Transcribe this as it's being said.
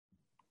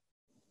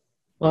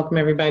Welcome,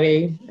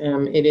 everybody.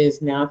 It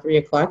is now 3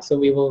 o'clock, so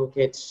we will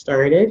get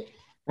started.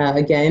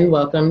 Again,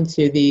 welcome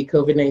to the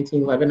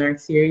COVID-19 webinar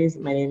series.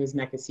 My name is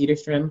Neka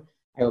Cedarstrom.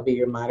 I will be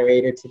your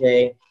moderator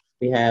today.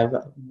 We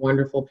have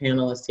wonderful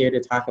panelists here to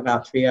talk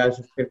about triage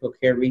of critical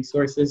care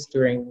resources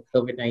during the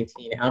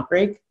COVID-19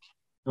 outbreak.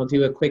 I'll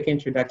do a quick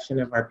introduction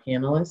of our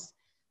panelists.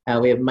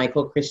 We have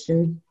Michael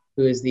Christian,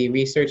 who is the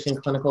Research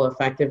and Clinical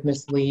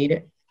Effectiveness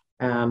Lead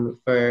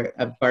for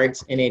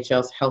BART's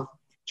NHL's Health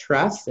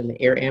Trust and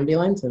the Air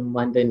Ambulance in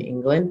London,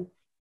 England.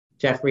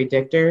 Jeffrey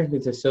Dichter,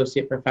 who's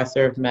Associate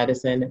Professor of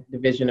Medicine,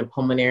 Division of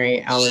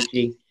Pulmonary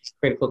Allergy,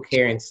 Critical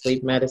Care and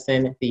Sleep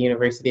Medicine at the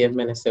University of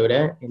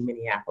Minnesota in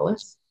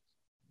Minneapolis.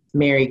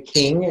 Mary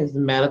King is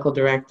the Medical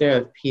Director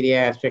of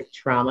Pediatric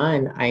Trauma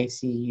and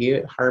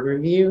ICU at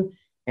Harborview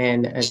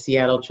and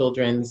Seattle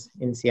Children's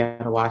in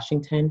Seattle,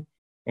 Washington.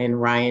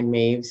 And Ryan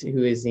Maves,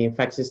 who is the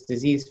Infectious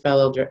Disease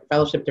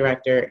Fellowship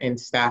Director and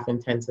Staff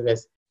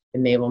Intensivist at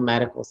Naval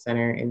Medical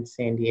Center in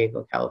San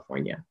Diego,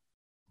 California.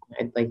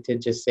 I'd like to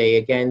just say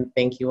again,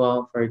 thank you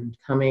all for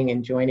coming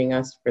and joining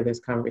us for this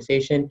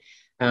conversation.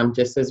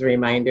 Just as a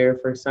reminder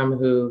for some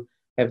who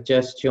have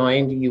just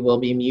joined, you will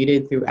be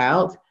muted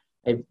throughout.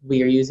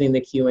 We are using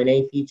the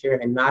Q&A feature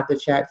and not the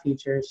chat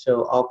feature,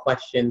 so all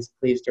questions,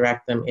 please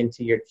direct them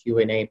into your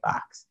Q&A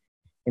box.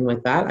 And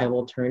with that, I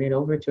will turn it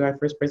over to our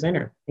first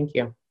presenter. Thank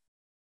you.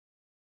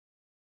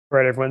 All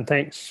right, everyone,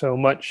 thanks so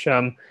much.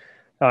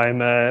 I'm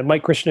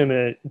Mike Christian. I'm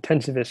an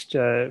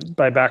intensivist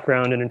by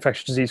background and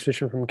infectious disease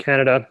physician from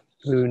Canada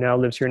who now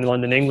lives here in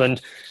London,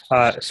 England.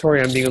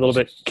 Sorry, I'm being a little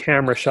bit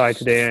camera shy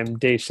today. I'm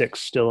day 6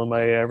 still in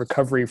my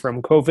recovery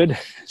from COVID.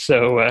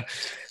 So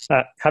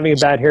having a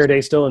bad hair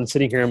day still and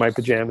sitting here in my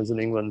pajamas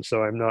in England.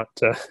 So I'm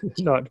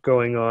not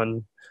going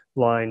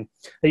online.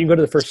 You can go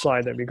to the first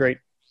slide, that'd be great.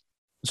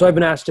 So I've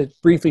been asked to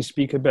briefly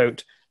speak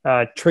about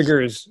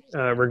triggers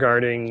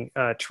regarding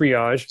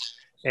triage.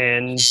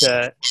 And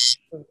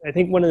I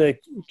think one of the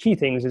key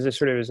things is this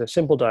sort of is a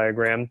simple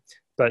diagram,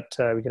 but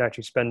we could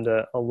actually spend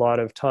a lot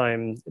of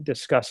time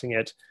discussing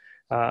it.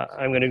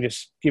 I'm going to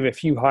just give a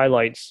few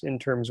highlights in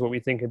terms of what we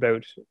think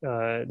about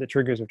the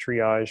triggers of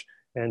triage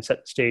and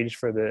set the stage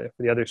for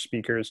the other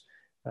speakers.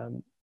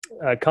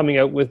 Coming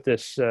out with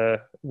this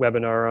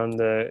webinar on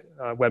the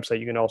website,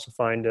 you can also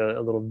find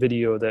a little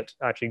video that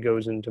actually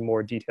goes into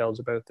more details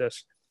about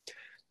this.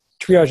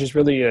 Triage is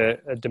really a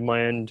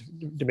demand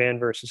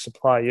versus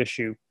supply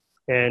issue.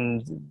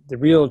 And the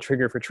real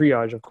trigger for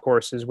triage, of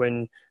course, is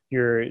when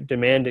your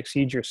demand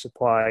exceeds your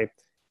supply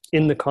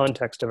in the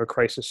context of a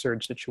crisis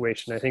surge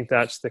situation. I think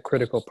that's the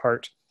critical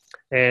part.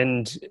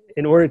 And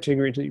in order to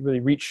really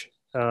reach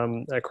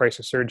a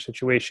crisis surge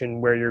situation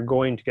where you're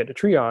going to get to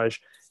triage,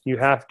 you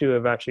have to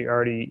have actually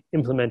already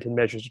implemented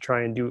measures to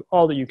try and do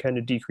all that you can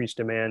to decrease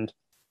demand,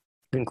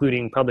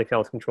 including public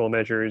health control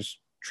measures,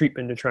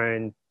 treatment to try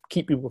and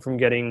keep people from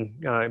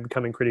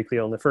becoming critically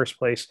ill in the first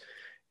place,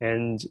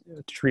 and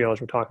triage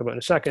we'll talk about in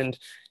a second.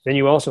 Then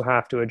you also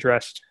have to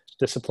address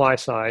the supply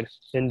side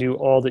and do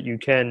all that you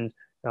can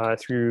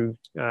through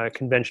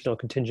conventional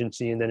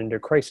contingency and then into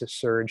crisis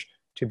surge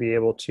to be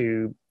able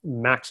to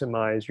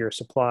maximize your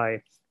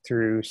supply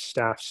through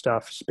staff,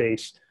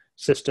 space,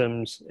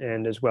 systems,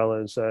 and as well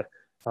as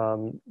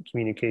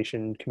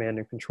communication, command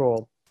and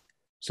control.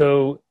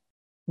 So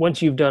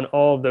once you've done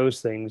all of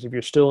those things, if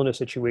you're still in a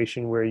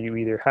situation where you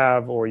either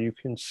have or you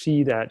can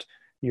see that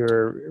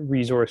your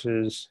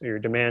resources, your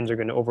demands are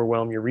going to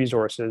overwhelm your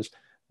resources,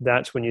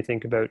 that's when you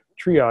think about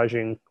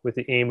triaging with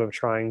the aim of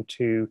trying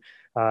to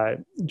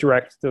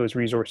direct those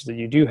resources that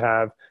you do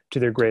have to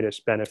their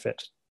greatest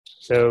benefit.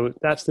 So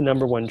that's the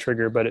number one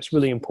trigger, but it's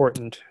really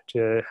important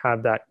to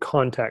have that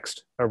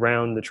context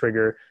around the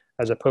trigger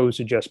as opposed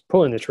to just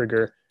pulling the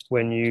trigger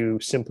when you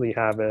simply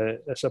have a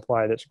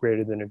supply that's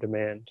greater than a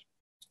demand.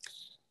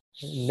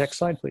 Next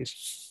slide, please.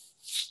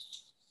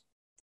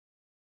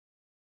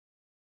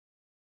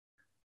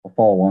 I'll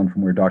follow on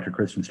from where Dr.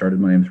 Christian started.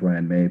 My name is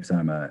Ryan Maves.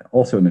 I'm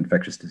also an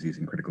infectious disease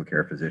and critical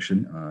care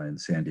physician in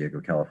San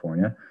Diego,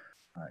 California.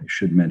 I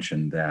should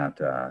mention that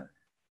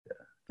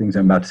things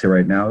I'm about to say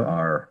right now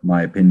are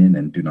my opinion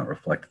and do not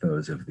reflect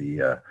those of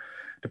the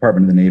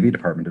Department of the Navy,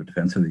 Department of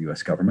Defense, or the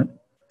US government.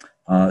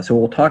 So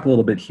we'll talk a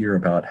little bit here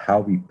about how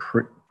we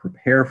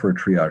prepare for a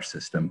triage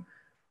system,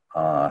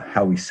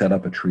 how we set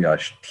up a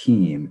triage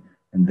team,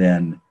 and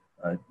then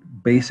a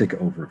basic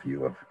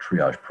overview of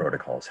triage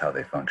protocols, how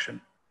they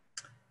function.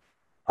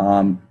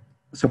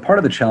 So part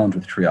of the challenge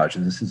with triage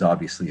is this is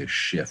obviously a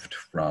shift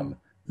from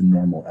the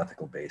normal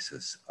ethical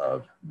basis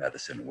of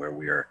medicine, where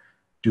we are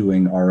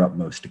doing our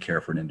utmost to care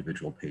for an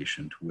individual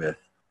patient with,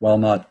 while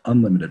not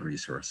unlimited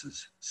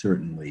resources,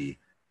 certainly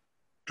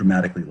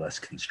dramatically less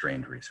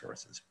constrained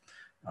resources.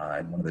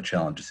 And one of the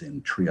challenges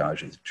in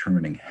triage is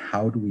determining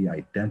how do we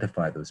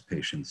identify those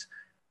patients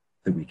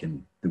that we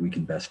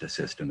can best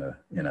assist in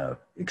a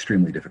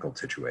extremely difficult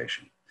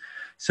situation.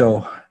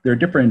 So there are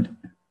different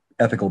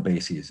ethical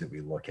bases that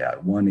we look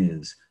at. One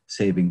is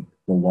saving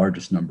the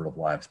largest number of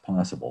lives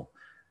possible.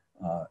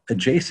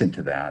 Adjacent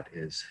to that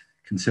is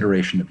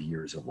consideration of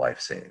years of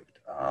life saved.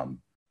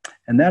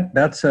 And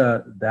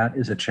that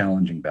is a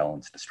challenging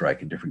balance to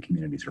strike, and different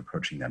communities are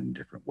approaching that in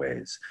different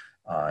ways.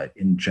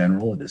 In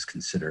general, it is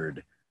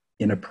considered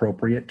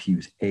inappropriate to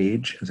use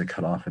age as a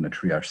cutoff in a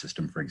triage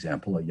system. For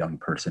example, a young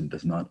person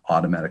does not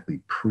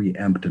automatically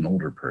preempt an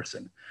older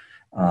person.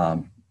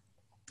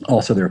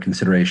 Also, there are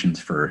considerations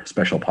for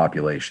special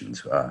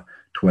populations.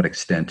 To what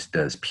extent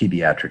does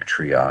pediatric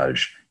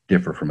triage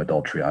differ from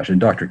adult triage?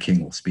 And Dr.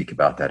 King will speak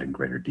about that in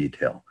greater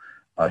detail.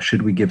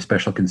 Should we give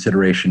special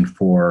consideration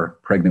for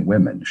pregnant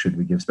women? Should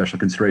we give special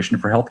consideration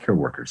for healthcare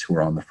workers who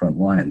are on the front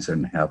lines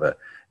and have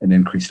an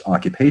increased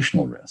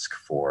occupational risk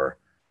for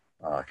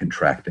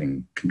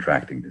contracting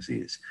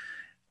disease?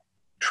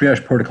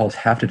 Triage protocols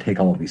have to take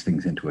all of these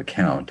things into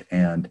account.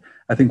 And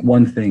I think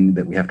one thing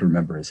that we have to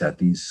remember is that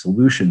these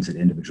solutions that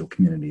individual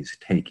communities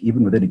take,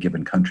 even within a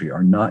given country,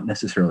 are not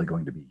necessarily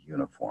going to be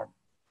uniform.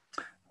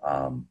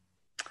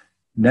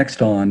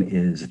 Next on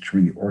is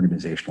the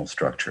organizational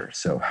structure.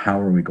 So how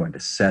are we going to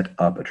set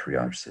up a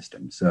triage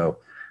system? So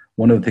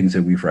one of the things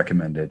that we've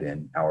recommended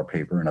in our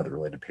paper and other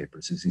related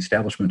papers is the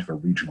establishment of a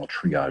regional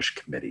triage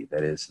committee.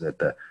 That is, that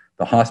the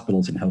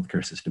hospitals and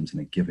healthcare systems in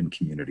a given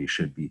community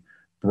should be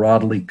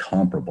broadly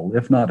comparable,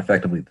 if not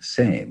effectively the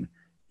same,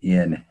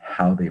 in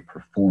how they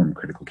perform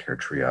critical care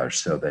triage,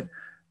 so that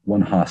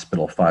one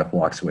hospital 5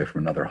 blocks away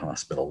from another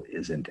hospital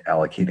isn't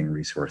allocating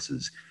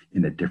resources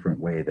in a different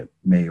way that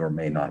may or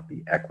may not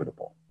be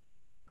equitable,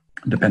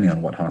 depending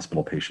on what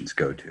hospital patients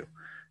go to.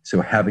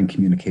 So having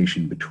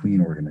communication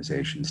between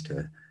organizations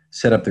to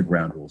set up the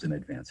ground rules in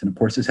advance. And of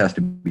course, this has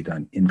to be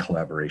done in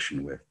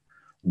collaboration with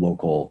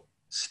local,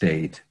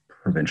 state,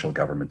 provincial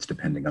governments,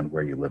 depending on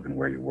where you live and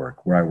where you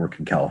work. Where I work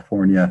in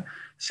California,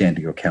 San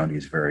Diego County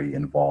is very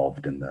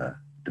involved in the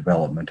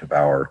development of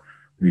our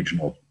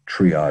regional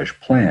triage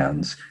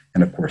plans.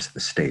 And of course, the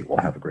state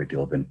will have a great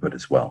deal of input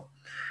as well.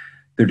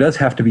 There does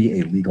have to be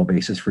a legal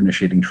basis for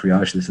initiating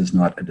triage. This is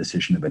not a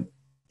decision of an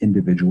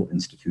individual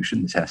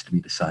institution. This has to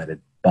be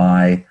decided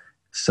by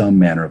some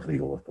manner of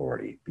legal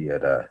authority, be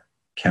it a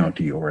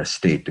county or a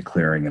state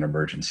declaring an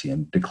emergency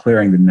and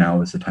declaring that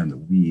now is the time that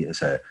we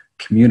as a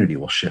community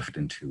will shift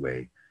into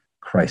a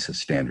crisis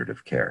standard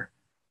of care.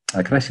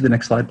 Can I see the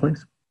next slide,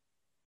 please?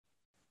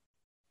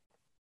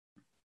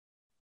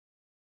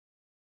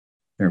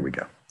 There we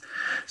go.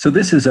 So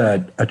this is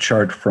a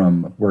chart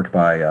from work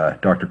by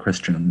Dr.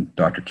 Christian,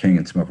 Dr. King,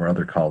 and some of our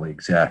other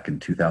colleagues, Zach, in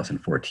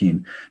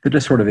 2014, that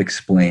just sort of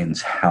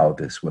explains how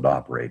this would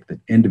operate, that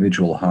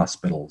individual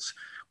hospitals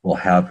will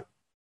have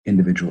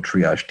individual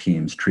triage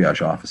teams,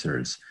 triage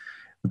officers.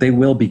 They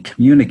will be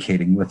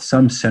communicating with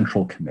some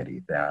central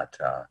committee that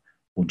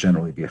will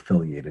generally be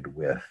affiliated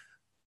with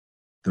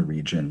the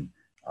region,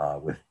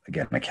 with,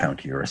 again, a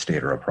county or a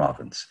state or a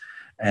province.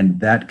 And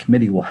that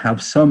committee will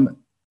have some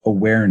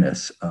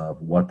awareness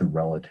of what the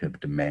relative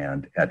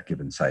demand at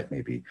given site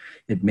may be.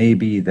 It may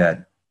be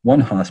that one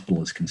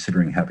hospital is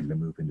considering having to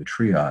move into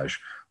triage,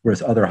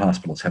 whereas other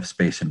hospitals have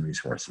space and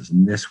resources.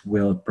 And this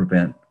would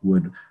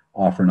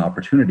offer an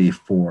opportunity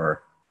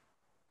for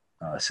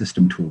a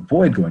system to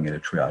avoid going into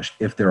triage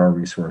if there are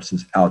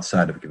resources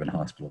outside of a given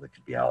hospital that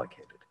could be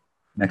allocated.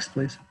 Next,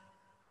 please.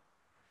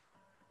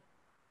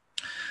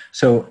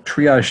 So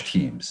triage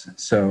teams.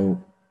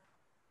 So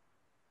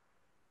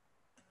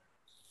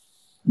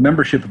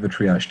membership of a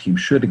triage team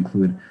should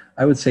include,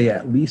 I would say,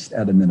 at least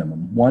at a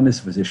minimum, one is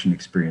a physician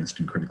experienced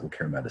in critical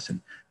care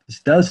medicine. This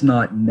does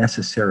not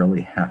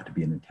necessarily have to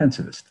be an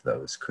intensivist,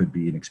 though. This could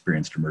be an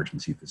experienced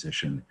emergency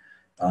physician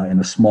in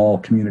a small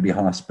community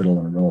hospital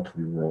in a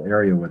relatively rural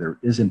area where there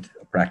isn't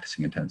a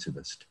practicing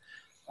intensivist,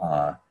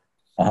 a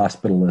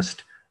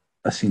hospitalist,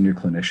 a senior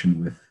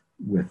clinician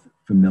with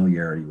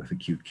familiarity with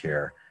acute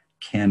care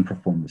can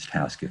perform this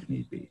task if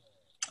need be.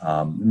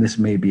 And this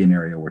may be an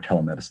area where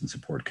telemedicine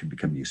support could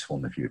become useful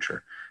in the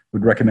future.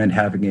 We'd recommend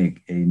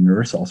having a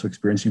nurse also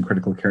experiencing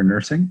critical care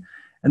nursing,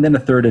 and then a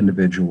third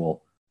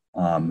individual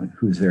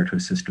who is there to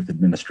assist with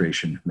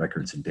administration,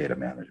 records, and data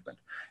management.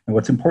 And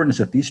what's important is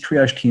that these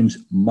triage teams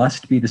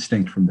must be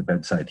distinct from the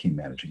bedside team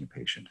managing a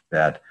patient,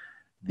 that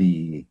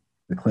the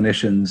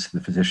clinicians,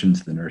 the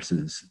physicians, the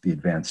nurses, the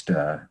advanced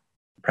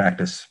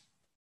practice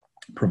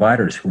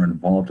providers who are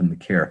involved in the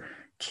care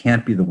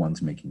can't be the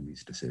ones making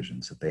these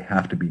decisions, that they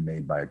have to be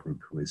made by a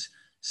group who is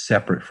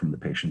separate from the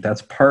patient.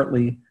 That's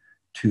partly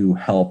to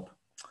help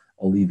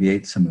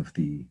alleviate some of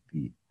the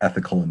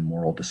ethical and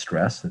moral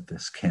distress that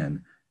this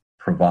can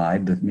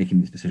provide, that making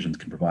these decisions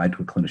can provide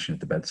to a clinician at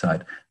the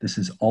bedside. This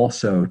is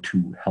also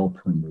to help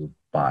remove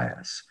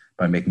bias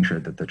by making sure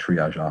that the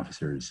triage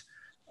officers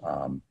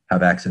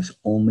have access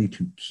only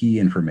to key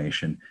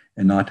information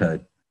and not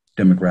to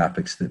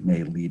demographics that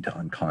may lead to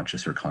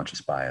unconscious or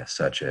conscious bias,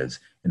 such as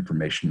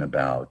information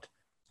about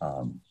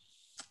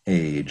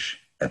age,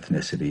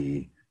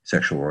 ethnicity,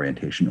 sexual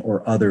orientation,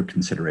 or other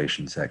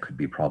considerations that could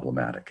be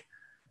problematic.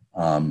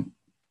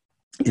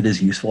 It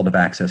is useful to have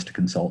access to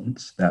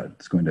consultants.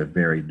 That's going to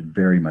vary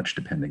very much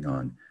depending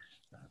on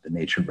the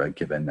nature of a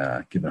given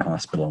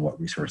hospital and what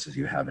resources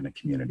you have in a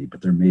community.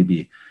 But there may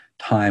be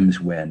times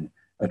when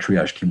a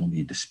triage team will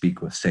need to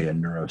speak with, say, a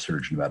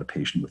neurosurgeon about a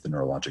patient with a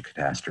neurologic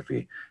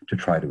catastrophe to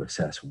try to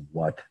assess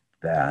what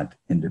that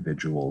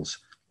individual's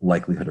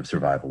likelihood of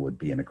survival would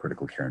be in a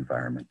critical care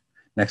environment.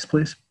 Next,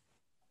 please.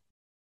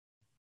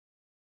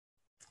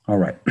 All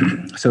right.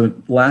 So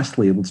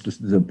lastly, let's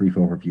just do a brief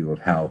overview of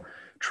how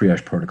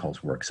triage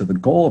protocols work. So the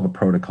goal of a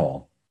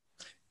protocol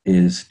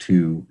is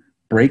to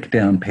break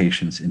down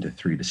patients into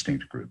three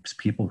distinct groups: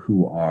 people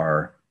who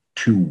are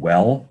too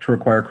well to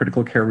require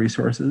critical care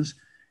resources,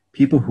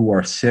 people who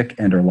are sick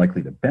and are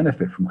likely to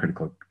benefit from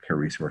critical care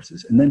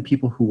resources, and then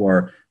people who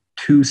are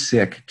too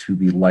sick to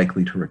be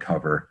likely to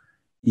recover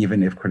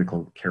even if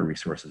critical care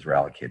resources are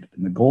allocated.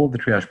 And the goal of the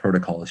triage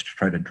protocol is to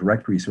try to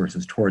direct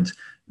resources towards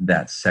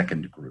that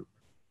second group.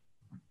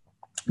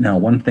 Now,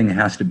 one thing that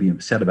has to be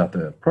said about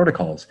the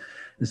protocols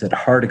is that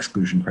hard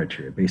exclusion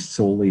criteria based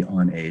solely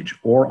on age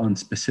or on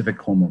specific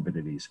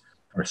comorbidities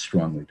are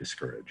strongly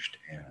discouraged.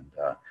 And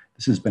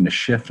this has been a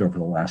shift over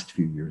the last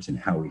few years in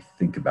how we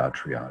think about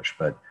triage.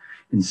 But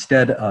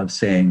instead of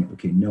saying,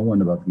 okay, no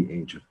one above the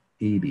age of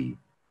 80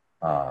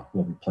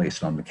 will be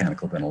placed on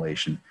mechanical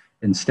ventilation,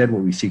 instead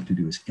what we seek to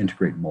do is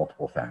integrate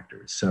multiple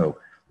factors. So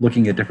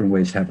looking at different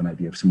ways to have an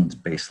idea of someone's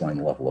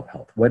baseline level of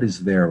health. What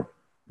is their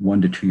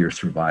 1 to 2 year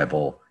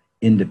survival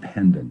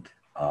independent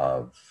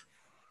of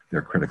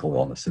their critical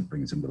illness that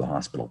brings them to the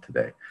hospital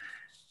today?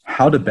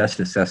 How to best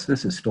assess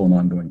this is still an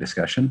ongoing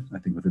discussion, I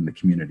think, within the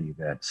community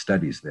that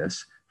studies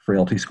this.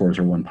 Frailty scores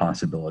are one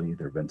possibility.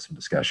 There have been some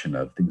discussion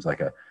of things like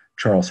a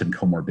Charlson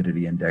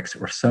Comorbidity Index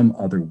or some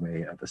other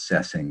way of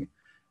assessing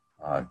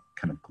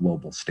kind of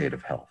global state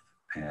of health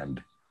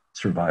and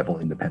survival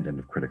independent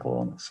of critical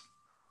illness.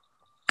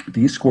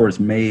 These scores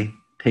may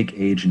take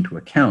age into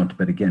account,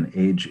 but again,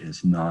 age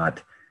is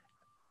not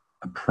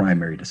a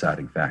primary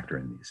deciding factor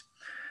in these.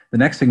 The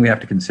next thing we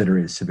have to consider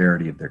is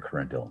severity of their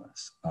current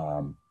illness.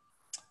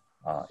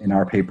 In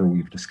our paper,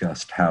 we've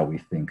discussed how we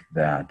think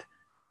that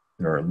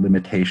there are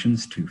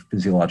limitations to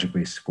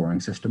physiologic-based scoring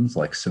systems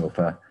like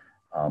SOFA,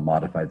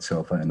 modified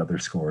SOFA, and other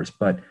scores,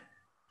 but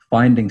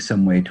finding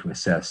some way to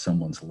assess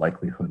someone's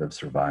likelihood of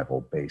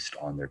survival based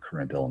on their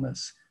current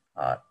illness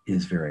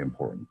is very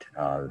important.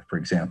 For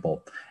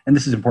example, and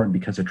this is important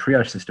because a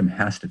triage system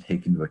has to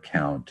take into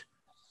account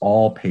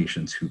all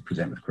patients who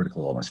present with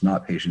critical illness,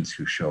 not patients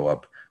who show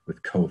up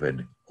with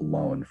COVID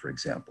alone, for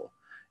example.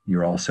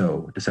 You're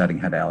also deciding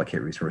how to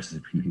allocate resources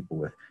between people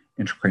with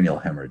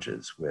intracranial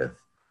hemorrhages, with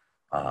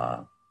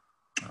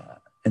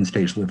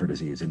end-stage liver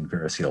disease and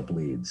variceal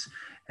bleeds,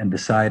 and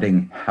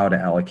deciding how to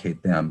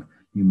allocate them.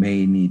 You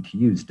may need to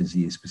use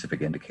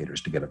disease-specific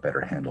indicators to get a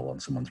better handle on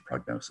someone's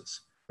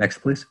prognosis. Next,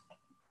 please.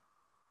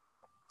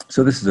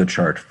 So this is a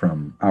chart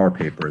from our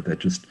paper that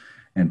just,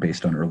 and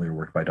based on earlier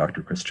work by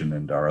Dr. Christian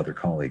and our other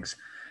colleagues,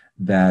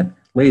 that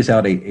lays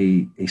out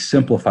a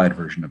simplified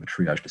version of a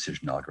triage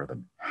decision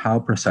algorithm. How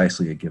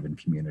precisely a given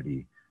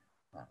community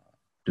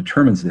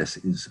determines this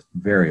is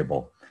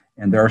variable.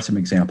 And there are some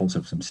examples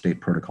of some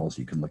state protocols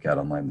you can look at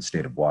online. The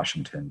state of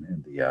Washington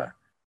and the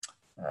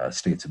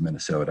states of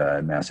Minnesota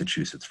and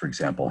Massachusetts, for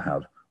example,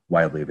 have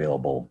widely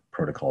available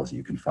protocols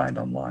you can find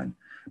online.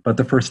 But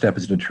the first step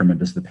is to determine,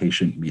 does the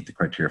patient meet the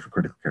criteria for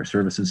critical care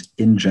services?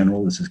 In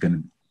general, this is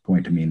going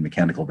to mean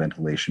mechanical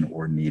ventilation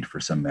or need for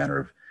some manner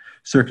of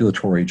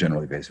circulatory,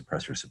 generally vasopressor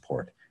pressure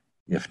support.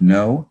 If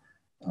no,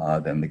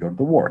 then they go to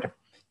the ward.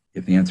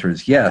 If the answer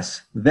is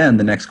yes, then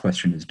the next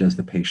question is, does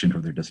the patient or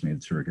their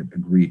designated surrogate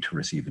agree to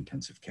receive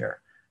intensive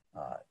care?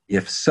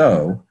 If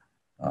so,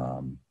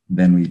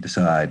 then we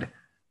decide,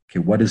 okay,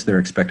 what is their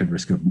expected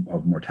risk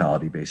of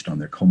mortality based on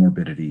their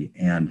comorbidity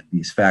and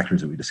these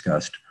factors that we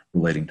discussed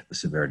relating to the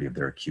severity of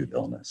their acute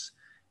illness.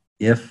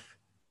 If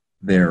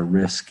their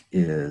risk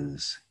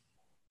is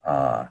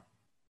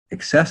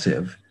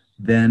excessive,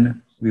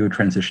 then we would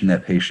transition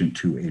that patient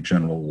to a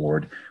general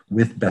ward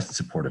with best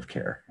supportive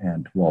care.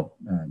 And while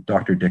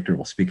Dr. Dichter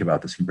will speak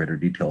about this in greater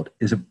detail, it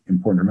is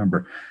important to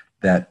remember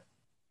that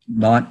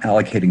not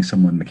allocating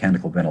someone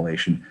mechanical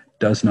ventilation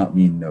does not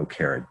mean no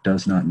care. It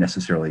does not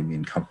necessarily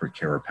mean comfort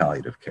care or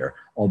palliative care,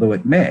 although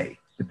it may,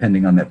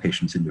 depending on that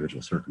patient's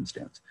individual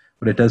circumstance.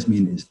 What it does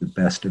mean is the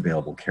best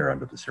available care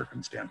under the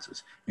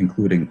circumstances,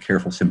 including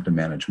careful symptom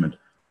management,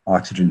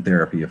 oxygen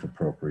therapy if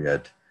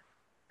appropriate,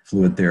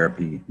 fluid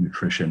therapy,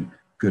 nutrition,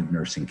 good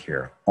nursing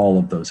care, all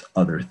of those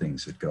other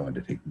things that go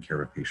into taking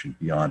care of a patient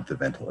beyond the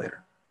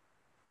ventilator.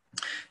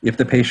 If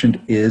the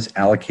patient is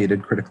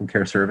allocated critical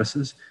care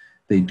services,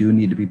 they do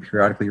need to be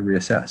periodically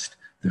reassessed.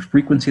 The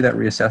frequency of that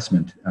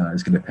reassessment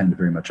is going to depend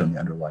very much on the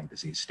underlying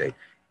disease state.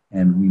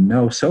 And we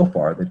know so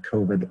far that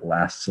COVID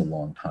lasts a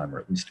long time, or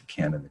at least it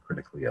can in the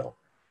critically ill.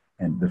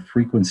 And the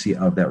frequency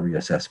of that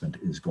reassessment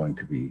is going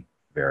to be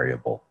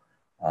variable.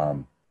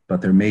 But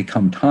there may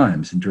come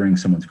times during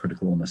someone's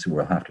critical illness where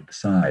we'll have to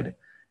decide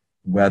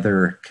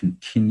whether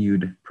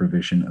continued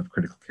provision of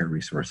critical care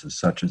resources,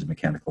 such as a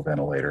mechanical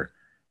ventilator,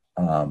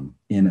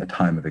 in a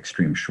time of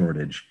extreme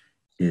shortage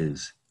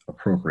is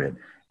appropriate.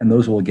 And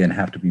those will, again,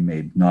 have to be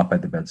made not by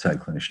the bedside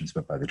clinicians,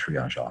 but by the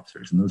triage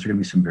officers. And those are going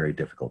to be some very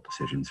difficult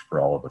decisions for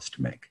all of us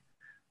to make.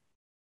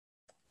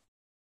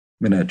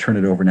 I'm going to turn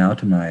it over now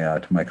to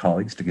my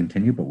colleagues to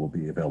continue, but we'll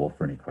be available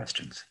for any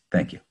questions.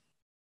 Thank you.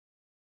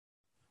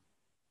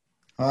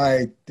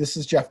 Hi, this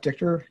is Jeff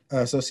Dichter,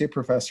 Associate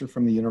Professor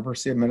from the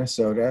University of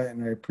Minnesota,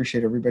 and I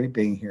appreciate everybody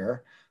being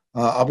here.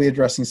 I'll be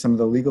addressing some of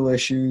the legal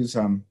issues,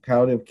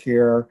 palliative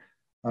care,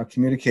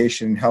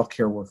 communication, and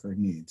healthcare worker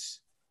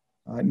needs.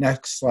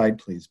 Next slide,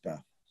 please,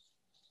 Beth.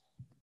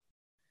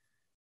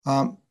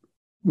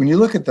 When you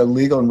look at the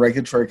legal and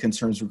regulatory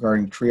concerns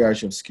regarding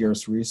triage of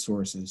scarce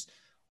resources,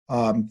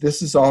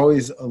 this is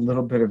always a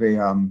little bit of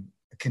a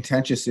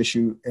contentious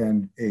issue,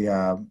 and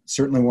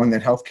certainly one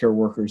that healthcare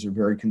workers are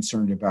very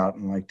concerned about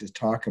and like to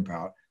talk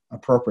about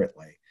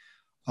appropriately.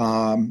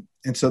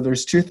 And so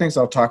there's two things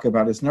I'll talk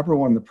about is number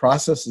one, the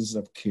processes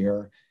of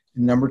care,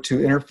 and number two,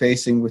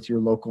 interfacing with your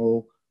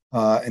local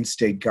and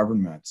state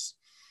governments.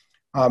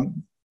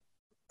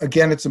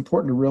 Again, it's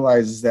important to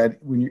realize is that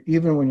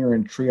even when you're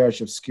in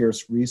triage of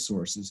scarce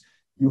resources,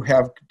 you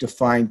have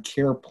defined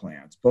care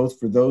plans, both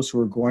for those who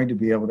are going to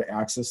be able to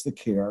access the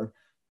care,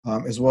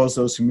 as well as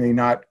those who may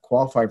not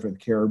qualify for the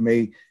care, or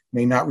may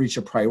not reach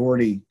a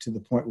priority to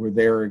the point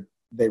where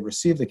they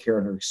receive the care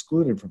and are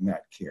excluded from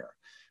that care.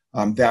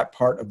 That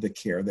part of the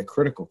care, the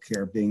critical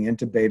care, being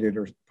intubated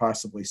or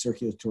possibly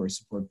circulatory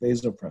support,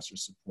 vasopressor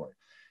support.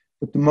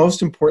 But the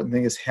most important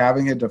thing is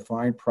having a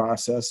defined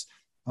process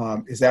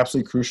is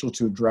absolutely crucial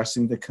to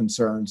addressing the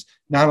concerns,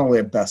 not only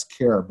of best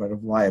care, but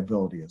of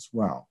liability as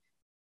well.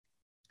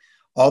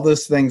 All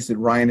those things that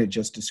Ryan had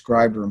just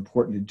described are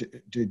important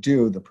to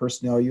do, the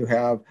personnel you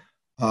have,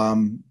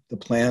 the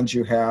plans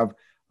you have,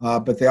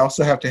 but they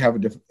also have to have,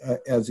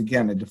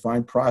 a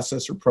defined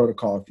process or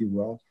protocol, if you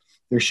will.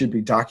 There should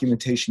be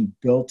documentation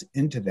built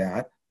into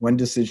that, when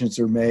decisions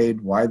are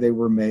made, why they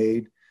were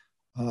made.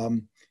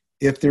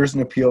 If there's an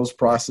appeals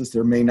process,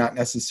 there may not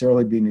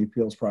necessarily be an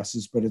appeals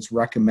process, but it's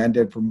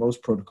recommended for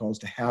most protocols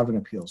to have an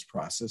appeals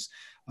process.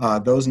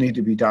 Those need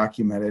to be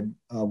documented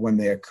when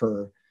they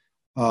occur.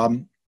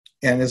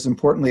 And as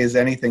importantly as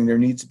anything, there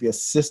needs to be a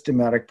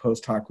systematic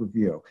post hoc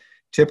review.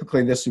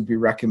 Typically, this would be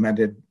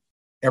recommended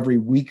every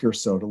week or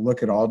so to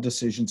look at all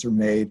decisions are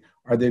made.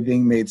 Are they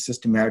being made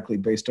systematically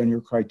based on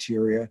your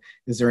criteria?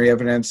 Is there any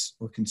evidence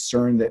or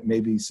concern that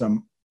maybe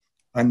some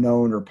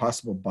unknown or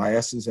possible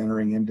biases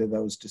entering into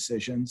those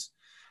decisions?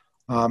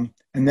 And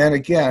then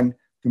again,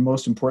 the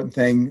most important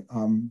thing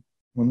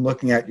when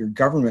looking at your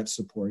government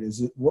support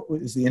is what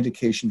is the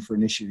indication for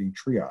initiating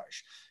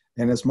triage?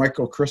 And as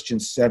Michael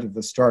Christian said at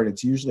the start,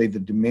 it's usually the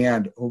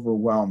demand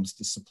overwhelms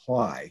the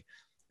supply.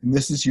 And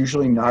this is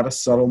usually not a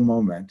subtle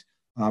moment.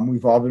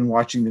 We've all been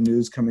watching the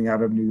news coming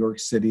out of New York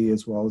City,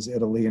 as well as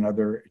Italy and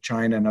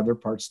China and other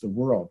parts of the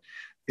world.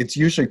 It's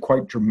usually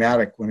quite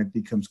dramatic when it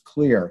becomes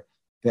clear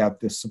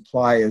that the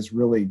supply is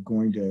really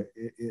going to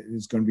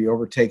be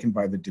overtaken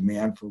by the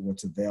demand for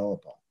what's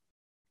available.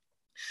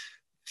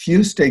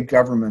 Few state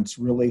governments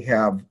really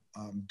have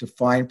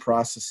defined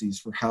processes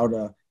for how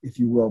to, if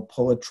you will,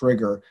 pull a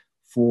trigger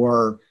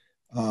for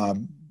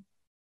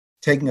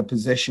taking a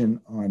position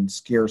on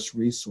scarce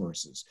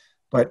resources.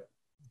 But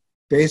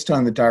based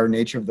on the dire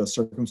nature of those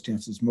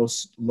circumstances,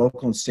 most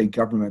local and state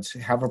governments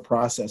have a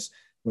process,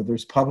 whether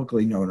it's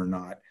publicly known or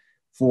not,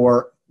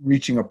 for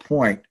reaching a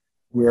point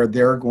where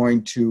they're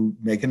going to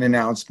make an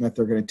announcement.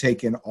 They're going to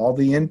take in all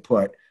the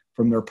input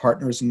from their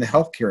partners in the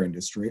healthcare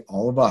industry,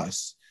 all of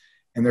us,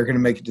 and they're going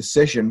to make a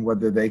decision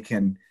whether they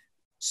can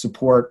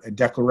support a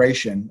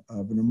declaration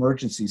of an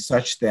emergency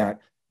such that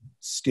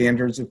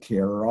standards of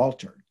care are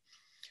altered.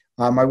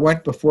 I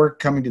went, before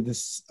coming to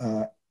this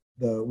the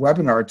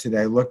webinar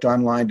today, looked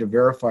online to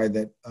verify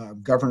that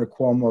Governor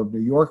Cuomo of New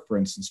York, for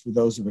instance, for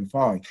those who've been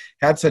following,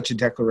 had such a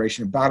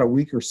declaration about a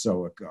week or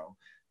so ago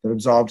that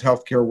absolved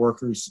healthcare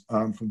workers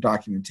from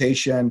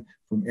documentation,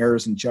 from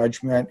errors in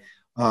judgment,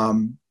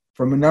 from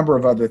a number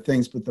of other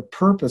things. But the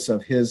purpose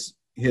of his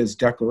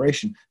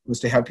declaration was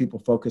to have people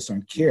focus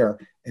on care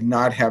and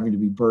not having to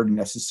be burdened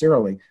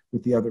necessarily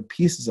with the other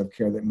pieces of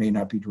care that may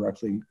not be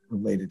directly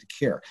related to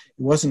care.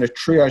 It wasn't a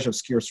triage of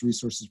scarce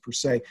resources per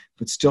se,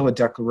 but still a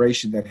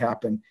declaration that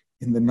happened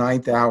in the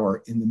 9th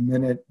hour, in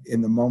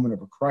the moment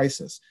of a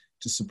crisis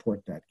to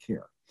support that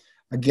care.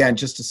 Again,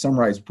 just to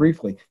summarize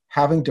briefly,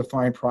 having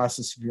defined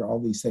processes for all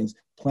these things,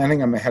 planning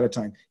them ahead of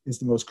time is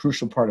the most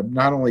crucial part of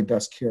not only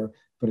best care,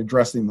 but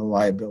addressing the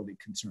liability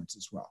concerns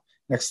as well.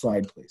 Next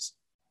slide, please.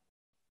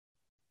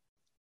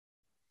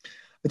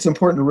 It's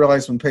important to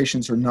realize when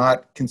patients are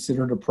not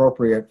considered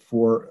appropriate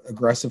for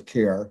aggressive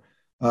care,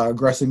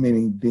 aggressive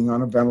meaning being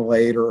on a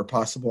ventilator or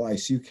possible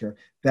ICU care,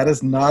 that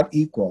is not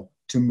equal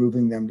to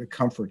moving them to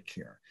comfort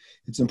care.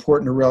 It's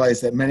important to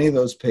realize that many of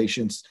those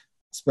patients,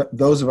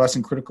 those of us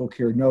in critical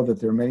care, know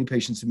that there are many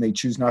patients who may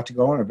choose not to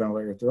go on a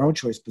ventilator at their own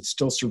choice, but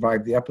still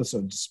survive the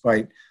episode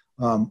despite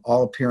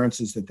all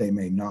appearances that they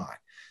may not.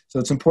 So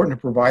it's important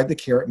to provide the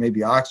care. It may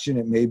be oxygen,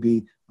 it may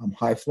be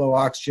high flow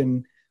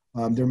oxygen.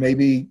 There may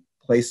be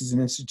places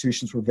and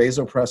institutions where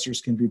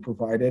vasopressors can be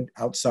provided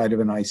outside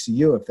of an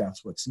ICU if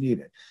that's what's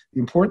needed. The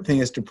important thing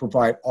is to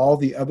provide all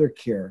the other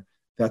care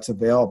that's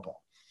available.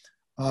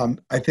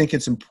 I think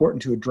it's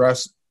important to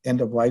address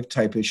end-of-life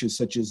type issues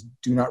such as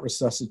do not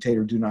resuscitate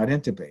or do not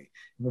intubate.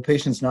 If a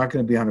patient's not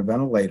going to be on a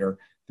ventilator,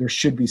 there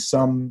should be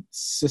some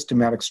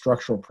systematic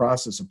structural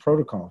process, a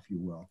protocol, if you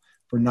will,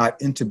 for not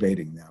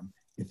intubating them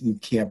if you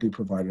can't be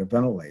provided a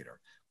ventilator.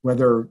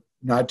 Whether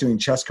not doing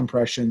chest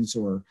compressions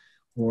or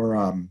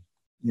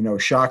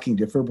shocking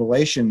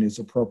defibrillation is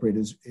appropriate,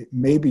 it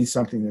may be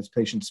something that's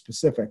patient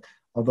specific,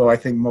 although I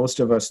think most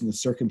of us in the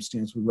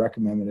circumstance would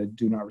recommend that a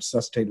do not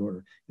resuscitate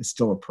order is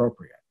still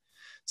appropriate.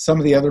 Some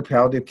of the other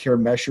palliative care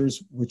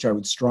measures, which I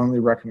would strongly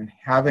recommend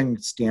having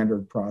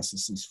standard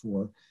processes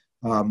for,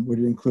 would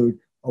include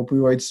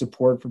opioid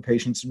support for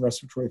patients in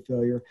respiratory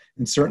failure,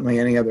 and certainly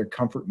any other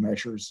comfort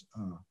measures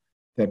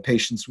that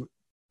patients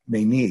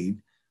may need.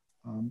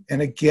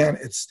 And again,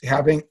 it's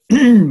having,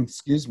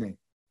 excuse me,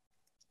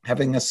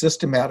 having a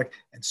systematic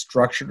and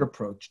structured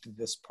approach to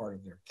this part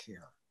of their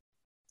care.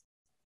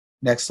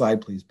 Next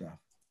slide, please, Beth.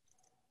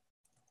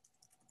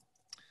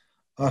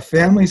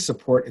 Family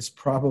support is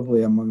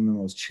probably among the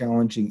most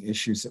challenging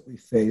issues that we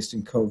faced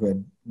in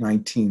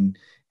COVID-19.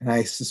 And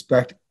I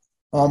suspect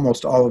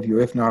almost all of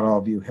you, if not all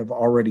of you, have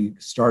already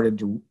started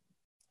to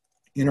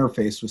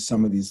interface with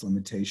some of these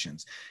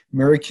limitations.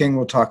 Mary King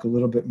will talk a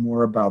little bit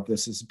more about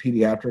this as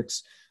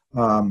pediatrics.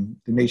 The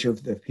nature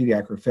of the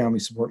pediatric family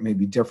support may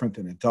be different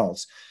than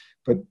adults.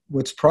 But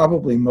what's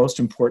probably most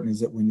important is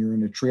that when you're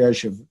in a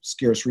triage of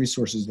scarce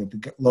resources, that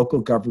the local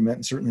government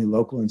and certainly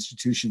local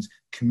institutions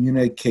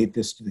communicate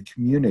this to the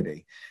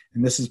community.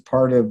 And this is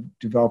part of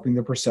developing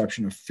the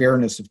perception of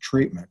fairness of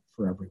treatment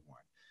for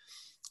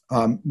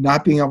everyone.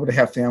 Not being able to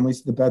have families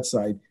at the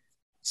bedside,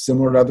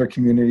 similar to other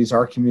communities,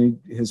 our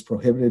community has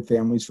prohibited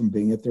families from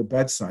being at their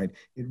bedside.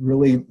 It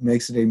really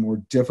makes it a more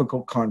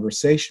difficult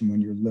conversation when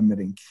you're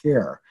limiting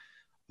care.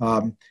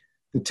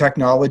 The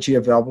technology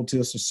available to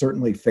us is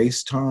certainly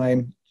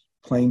FaceTime,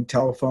 plain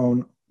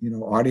telephone,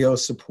 audio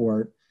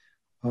support.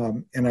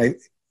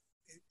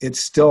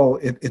 It's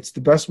the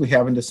best we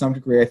have. And to some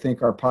degree, I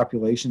think our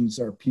populations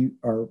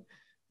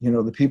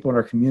the people in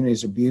our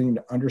communities are beginning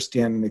to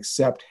understand and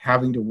accept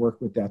having to work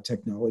with that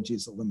technology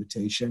as a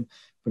limitation,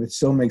 but it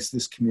still makes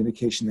this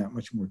communication that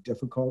much more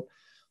difficult.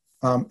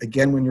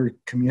 Again, when you're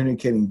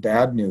communicating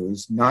bad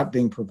news, not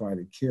being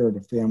provided care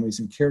to families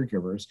and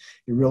caregivers,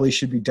 it really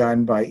should be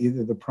done by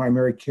either the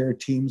primary care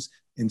teams.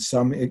 In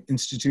some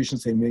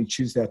institutions, they may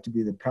choose that to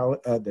be the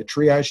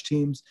triage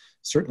teams,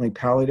 certainly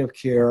palliative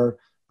care.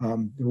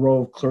 The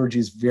role of clergy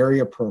is very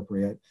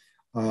appropriate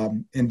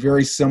and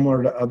very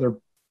similar to other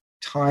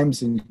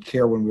times in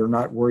care when we're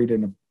not worried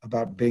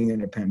about being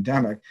in a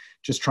pandemic,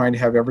 just trying to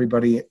have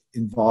everybody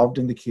involved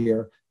in the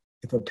care.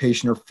 If a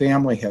patient or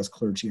family has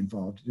clergy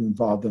involved, to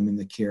involve them in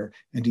the care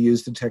and to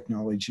use the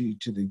technology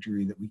to the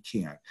degree that we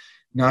can.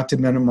 Not to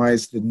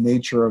minimize the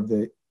nature of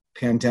the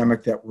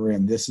pandemic that we're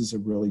in. This is a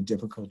really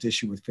difficult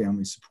issue with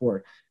family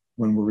support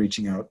when we're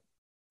reaching out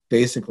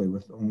basically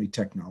with only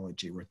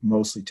technology, with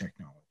mostly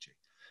technology.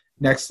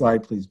 Next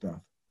slide, please,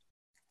 Beth.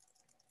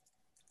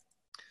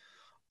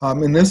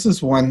 And this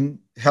is one,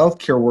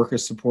 healthcare worker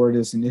support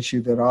is an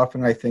issue that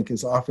I think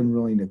is often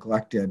really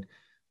neglected.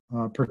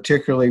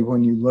 Particularly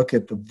when you look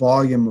at the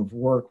volume of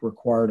work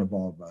required of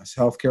all of us.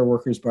 Healthcare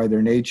workers, by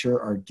their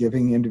nature, are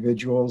giving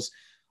individuals.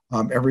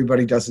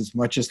 Everybody does as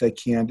much as they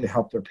can to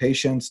help their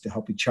patients, to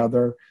help each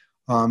other.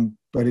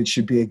 But it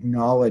should be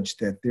acknowledged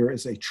that there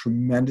is a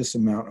tremendous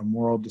amount of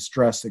moral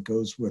distress that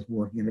goes with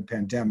working in a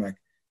pandemic,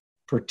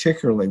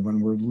 particularly when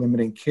we're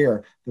limiting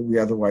care that we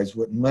otherwise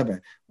wouldn't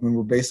limit, when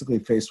we're basically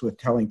faced with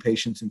telling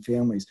patients and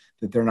families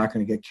that they're not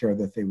going to get care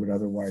that they would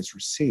otherwise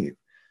receive.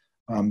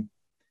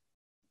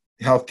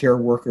 Healthcare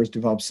workers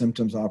develop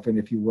symptoms often,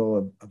 if you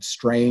will, of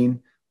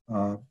strain,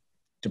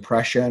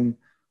 depression,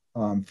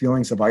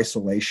 feelings of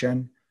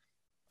isolation.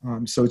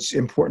 So it's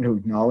important to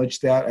acknowledge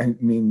that. I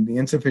mean, the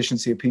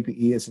insufficiency of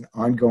PPE is an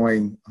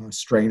ongoing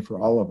strain for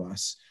all of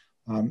us.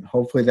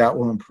 Hopefully that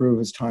will improve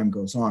as time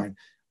goes on.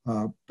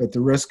 But the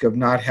risk of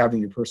not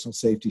having your personal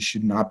safety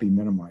should not be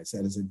minimized.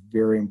 That is a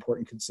very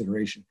important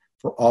consideration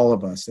for all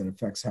of us that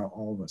affects how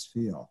all of us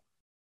feel.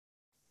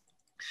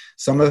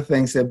 Some of the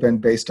things that have been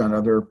based on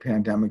other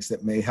pandemics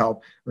that may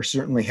help are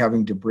certainly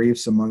having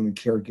debriefs among the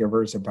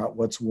caregivers about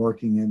what's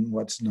working and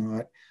what's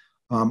not.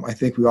 I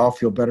think we all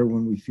feel better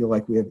when we feel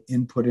like we have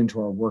input into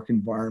our work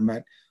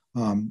environment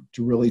to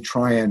really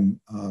try and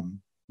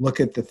look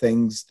at the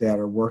things that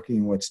are working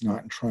and what's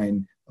not and try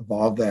and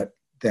evolve that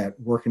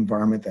work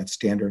environment, that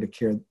standard of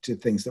care to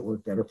things that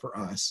work better for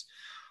us.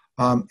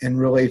 And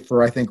really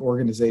for, I think,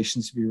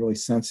 organizations to be really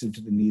sensitive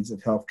to the needs of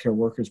healthcare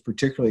workers,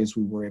 particularly as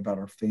we worry about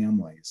our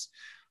families.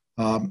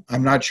 I'm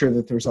not sure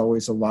that there's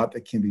always a lot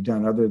that can be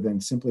done other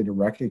than simply to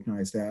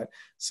recognize that.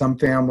 Some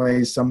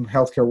families, some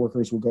healthcare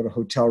workers will go to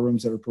hotel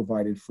rooms that are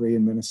provided free.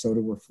 In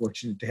Minnesota, we're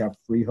fortunate to have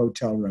free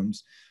hotel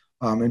rooms.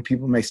 And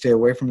people may stay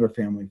away from their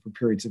family for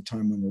periods of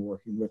time when they're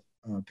working with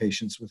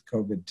patients with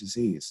COVID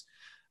disease.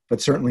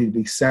 But certainly to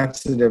be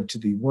sensitive to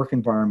the work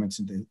environments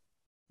and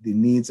the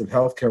needs of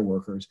healthcare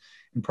workers,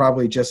 and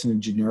probably just in a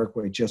generic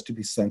way, just to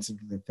be sensitive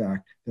to the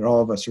fact that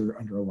all of us are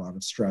under a lot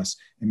of stress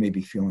and may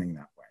be feeling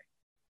that way.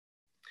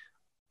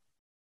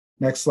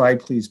 Next slide,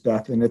 please,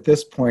 Beth. And at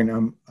this point,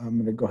 I'm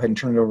going to go ahead and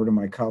turn it over to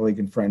my colleague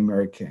and friend,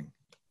 Mary King.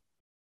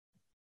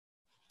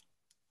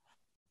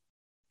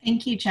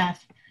 Thank you,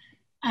 Jeff.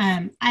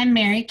 I'm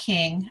Mary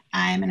King.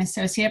 I'm an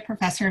associate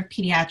professor of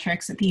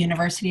pediatrics at the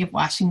University of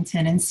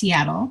Washington in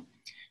Seattle.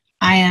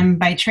 I am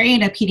by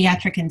trade a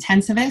pediatric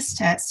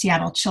intensivist at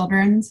Seattle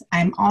Children's.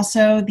 I'm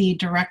also the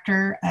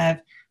director of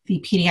the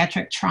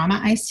pediatric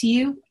trauma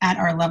ICU at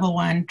our level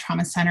 1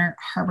 trauma center,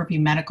 Harborview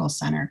Medical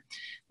Center,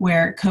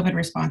 where COVID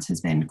response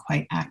has been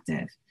quite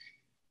active.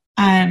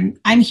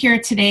 I'm here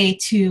today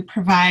to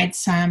provide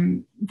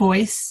some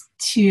voice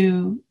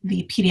to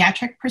the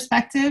pediatric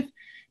perspective,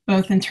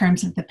 both in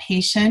terms of the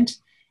patient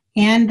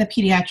and the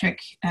pediatric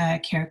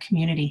care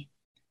community.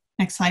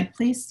 Next slide,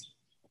 please.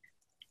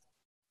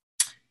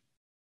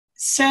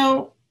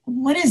 So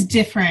what is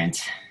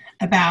different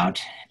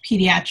about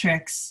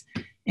pediatrics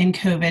in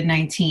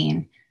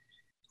COVID-19?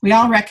 We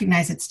all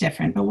recognize it's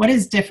different, but what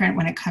is different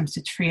when it comes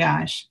to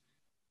triage?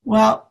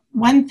 Well,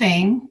 one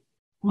thing,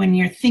 when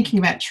you're thinking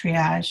about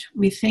triage,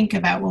 we think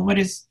about, well, what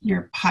is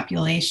your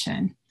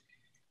population?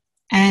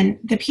 And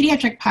the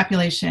pediatric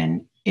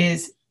population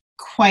is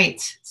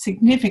quite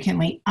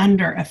significantly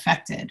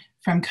under-affected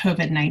from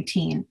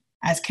COVID-19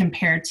 as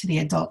compared to the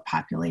adult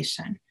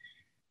population.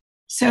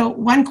 So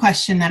one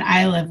question that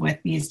I live with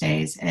these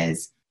days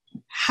is,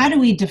 how do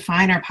we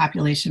define our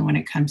population when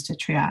it comes to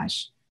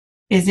triage?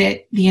 Is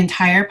it the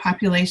entire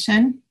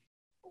population?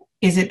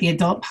 Is it the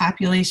adult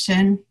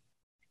population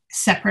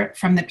separate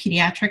from the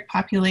pediatric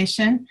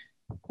population?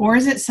 Or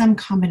is it some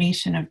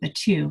combination of the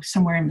two,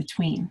 somewhere in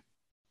between?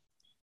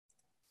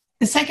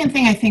 The second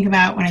thing I think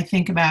about when I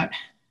think about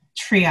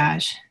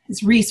triage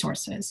is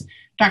resources.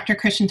 Dr.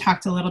 Christian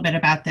talked a little bit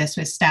about this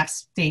with staff,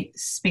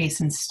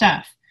 space, and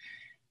stuff.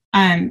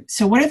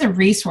 So what are the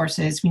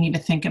resources we need to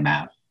think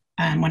about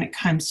when it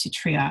comes to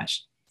triage?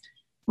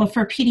 Well,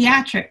 for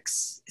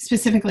pediatrics,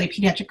 specifically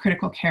pediatric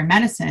critical care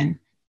medicine,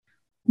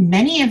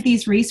 many of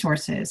these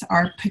resources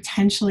are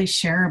potentially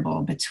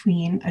shareable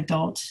between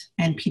adult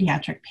and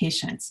pediatric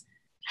patients.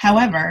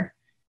 However,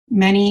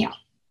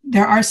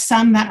 there are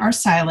some that are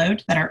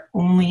siloed that are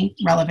only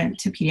relevant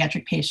to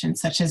pediatric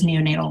patients, such as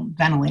neonatal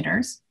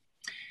ventilators.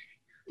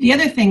 The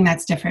other thing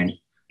that's different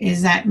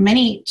is that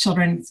many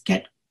children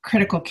get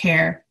critical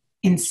care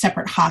in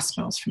separate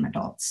hospitals from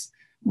adults,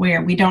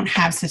 where we don't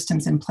have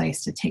systems in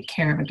place to take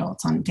care of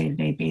adults on a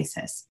day-to-day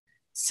basis.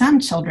 Some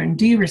children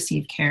do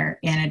receive care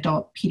in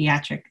adult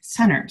pediatric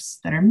centers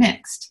that are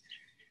mixed.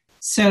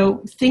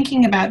 So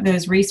thinking about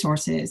those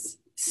resources,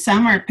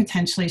 some are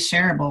potentially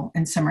shareable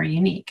and some are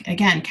unique.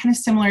 Again, kind of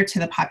similar to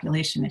the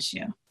population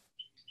issue.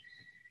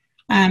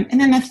 And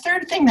then the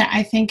third thing that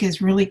I think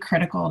is really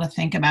critical to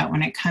think about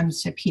when it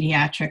comes to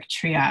pediatric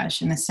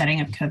triage in the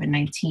setting of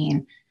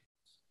COVID-19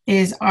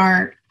 is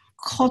our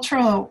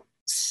cultural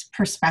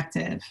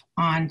perspective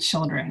on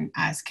children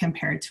as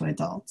compared to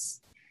adults.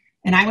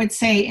 And I would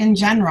say in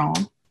general,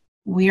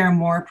 we are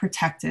more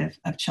protective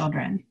of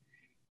children.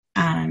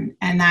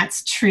 And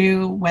that's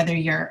true whether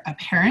you're a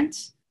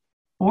parent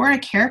or a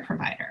care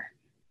provider.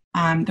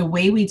 The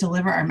way we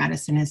deliver our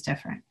medicine is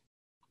different.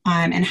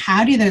 And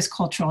how do those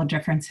cultural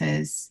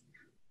differences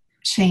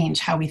change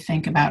how we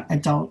think about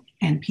adult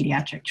and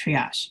pediatric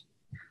triage?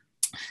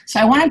 So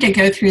I wanted to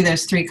go through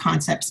those three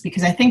concepts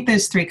because I think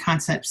those three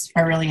concepts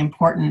are really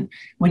important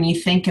when you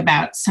think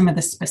about some of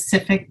the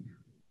specific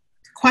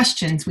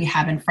questions we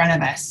have in front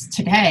of us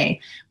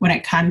today when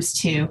it comes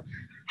to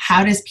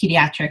how does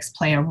pediatrics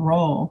play a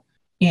role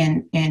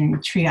in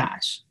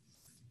triage.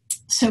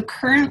 So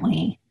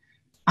currently,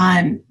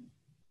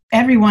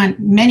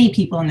 many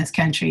people in this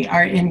country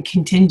are in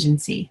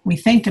contingency. We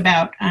think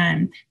about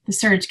the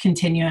surge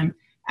continuum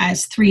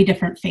as 3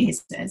 different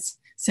phases.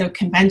 So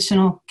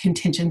conventional,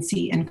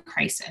 contingency, and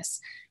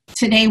crisis.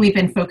 Today, we've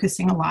been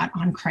focusing a lot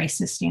on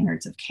crisis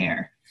standards of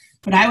care.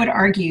 But I would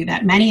argue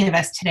that many of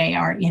us today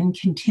are in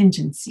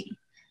contingency.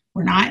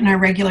 We're not in our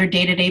regular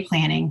day-to-day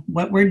planning.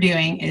 What we're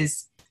doing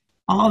is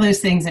all those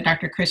things that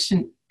Dr.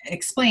 Christian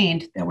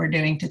explained that we're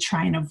doing to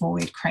try and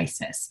avoid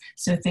crisis.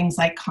 So things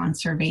like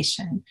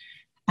conservation,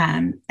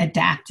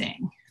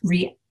 adapting,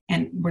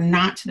 and we're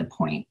not to the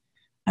point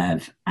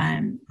of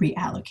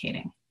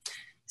reallocating.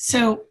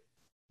 So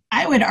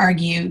I would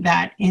argue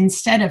that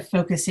instead of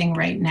focusing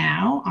right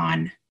now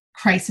on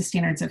crisis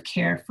standards of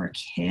care for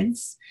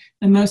kids,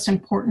 the most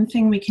important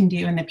thing we can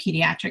do in the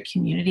pediatric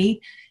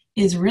community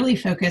is really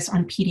focus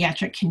on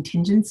pediatric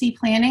contingency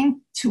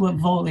planning to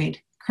avoid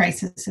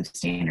crisis of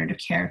standard of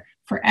care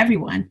for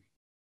everyone,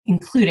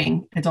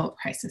 including adult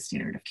crisis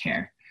standard of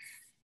care.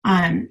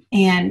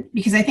 And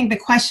because I think the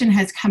question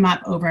has come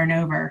up over and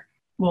over,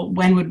 well,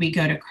 when would we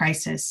go to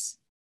crisis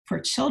for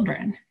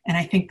children? And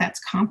I think that's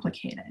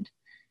complicated.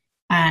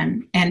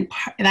 And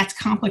that's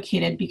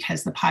complicated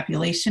because the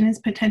population is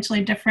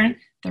potentially different,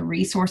 the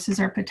resources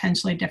are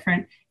potentially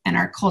different, and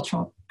our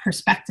cultural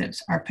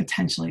perspectives are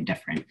potentially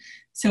different.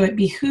 So it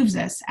behooves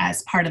us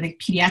as part of the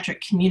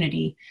pediatric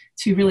community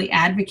to really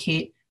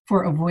advocate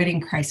for avoiding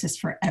crisis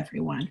for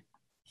everyone.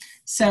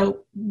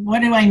 So what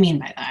do I mean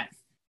by that?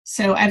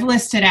 So I've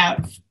listed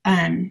out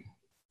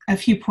a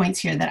few points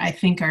here that I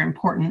think are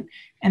important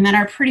and that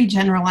are pretty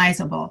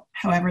generalizable.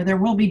 However, there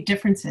will be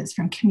differences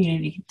from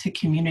community to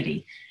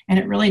community, and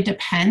it really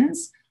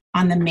depends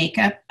on the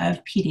makeup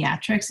of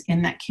pediatrics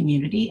in that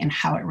community and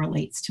how it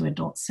relates to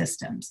adult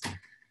systems.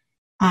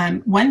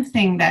 One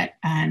thing that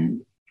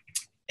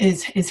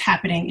is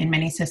happening in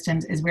many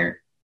systems is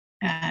we're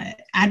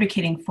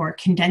advocating for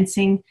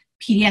condensing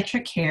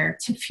pediatric care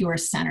to fewer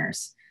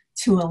centers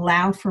to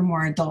allow for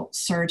more adult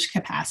surge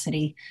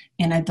capacity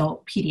in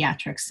adult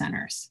pediatric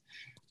centers.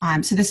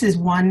 So this is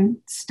one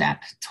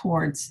step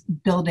towards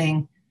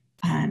building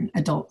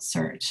adult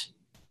surge.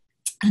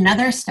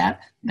 Another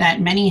step that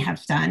many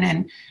have done,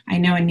 and I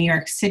know in New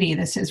York City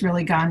this has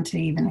really gone to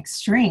even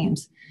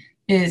extremes,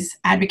 is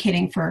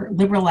advocating for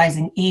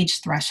liberalizing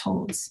age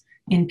thresholds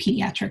in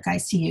pediatric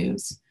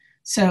ICUs.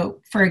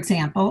 So, for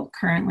example,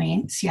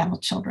 currently Seattle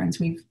Children's,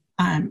 we've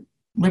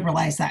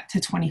liberalized that to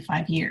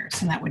 25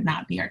 years, and that would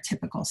not be our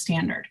typical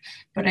standard.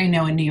 But I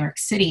know in New York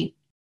City,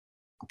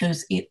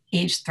 those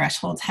age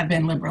thresholds have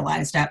been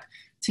liberalized up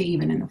to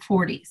even in the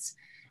 40s.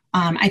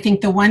 I think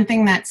the one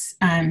thing that's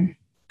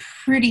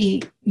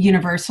pretty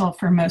universal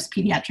for most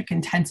pediatric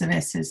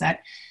intensivists is that,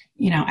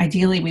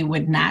 ideally we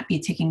would not be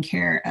taking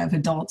care of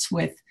adults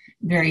with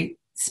very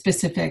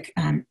specific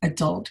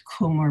adult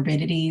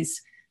comorbidities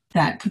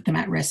that put them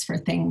at risk for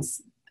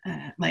things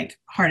like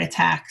heart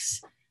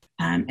attacks,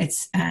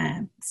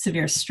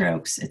 severe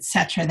strokes, et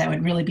cetera, that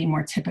would really be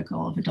more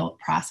typical of adult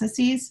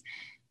processes.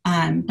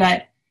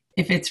 But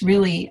if it's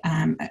really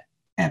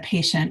a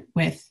patient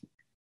with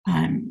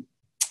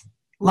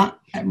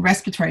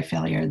respiratory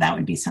failure, that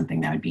would be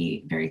something that would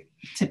be very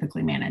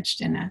typically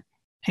managed in a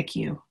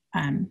PICU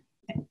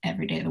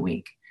every day of the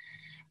week.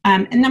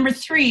 And number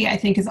 3, I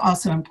think, is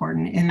also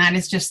important, and that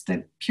is just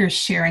the pure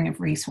sharing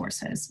of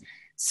resources.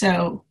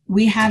 So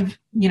we have,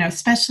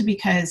 especially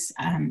because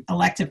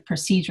elective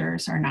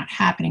procedures are not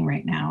happening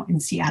right now in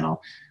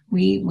Seattle,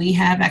 we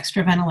have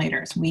extra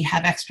ventilators, we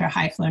have extra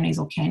high flow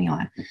nasal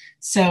cannula.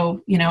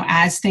 So,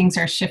 as things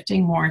are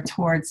shifting more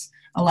towards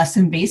a less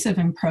invasive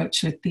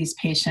approach with these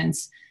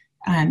patients,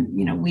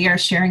 we are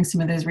sharing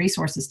some of those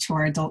resources to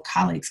our adult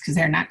colleagues because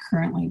they're not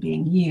currently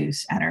being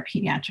used at our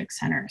pediatric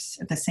centers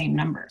at the same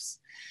numbers.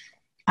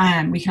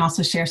 We can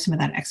also share some of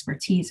that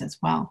expertise as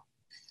well.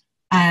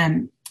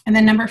 And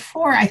then number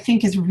 4, I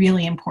think, is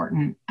really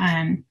important.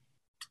 I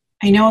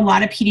know a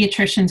lot of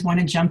pediatricians want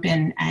to jump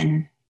in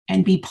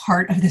and be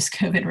part of this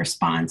COVID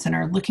response and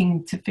are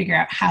looking to figure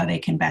out how they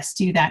can best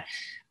do that.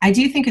 I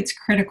do think it's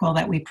critical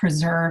that we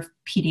preserve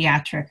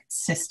pediatric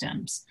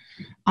systems.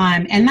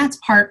 And that's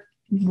part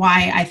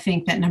why I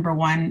think that number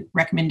 1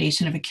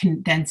 recommendation of a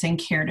condensing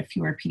care to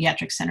fewer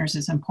pediatric centers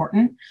is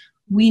important.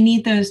 We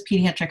need those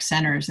pediatric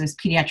centers, those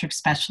pediatric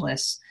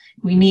specialists.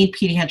 We need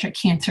pediatric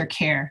cancer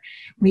care.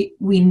 We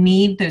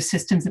need those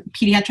systems,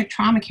 pediatric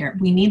trauma care.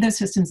 We need those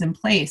systems in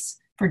place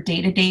for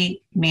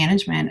day-to-day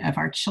management of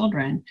our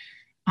children.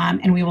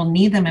 And we will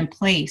need them in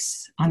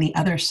place on the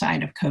other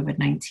side of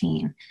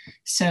COVID-19.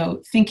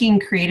 So thinking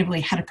creatively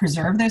how to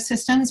preserve those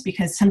systems,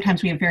 because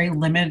sometimes we have very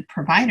limited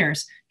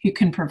providers who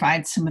can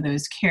provide some of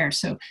those care.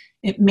 So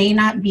it may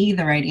not be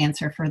the right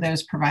answer for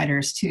those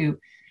providers to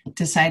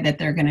decide that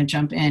they're going to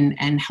jump in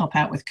and help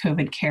out with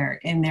COVID care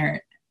in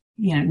their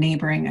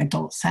neighboring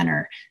adult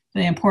center.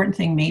 The important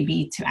thing may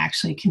be to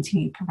actually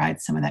continue to provide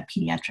some of that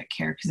pediatric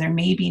care, because there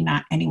may be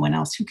not anyone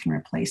else who can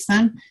replace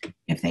them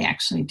if they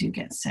actually do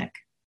get sick.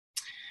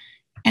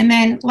 And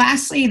then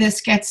lastly, this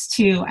gets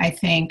to, I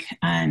think,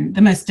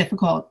 the most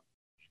difficult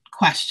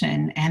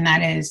question, and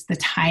that is the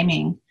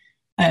timing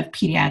of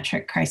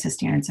pediatric crisis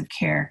standards of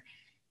care.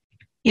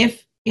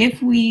 If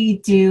we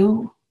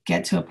do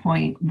get to a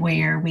point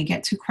where we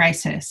get to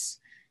crisis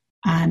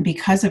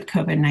because of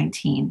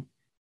COVID-19,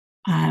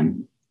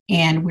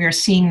 and we're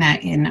seeing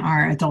that in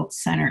our adult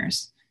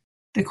centers,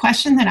 the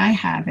question that I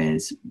have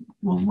is,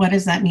 well, what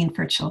does that mean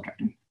for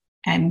children?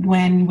 And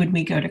when would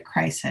we go to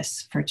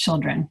crisis for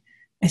children,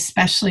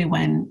 especially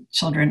when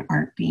children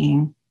aren't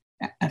being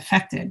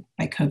affected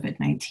by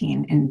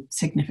COVID-19 in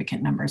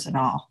significant numbers at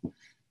all?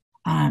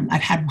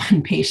 I've had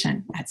one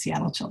patient at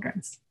Seattle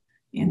Children's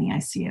in the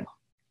ICU.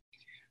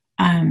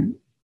 And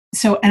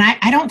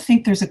I don't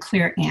think there's a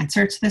clear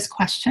answer to this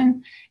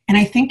question. And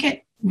I think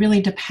it really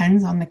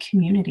depends on the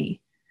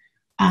community.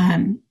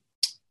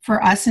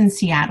 For us in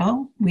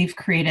Seattle, we've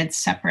created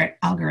separate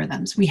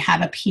algorithms. We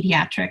have a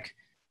pediatric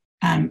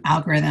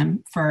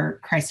algorithm for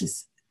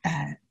crisis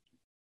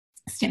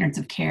standards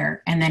of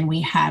care, and then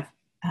we have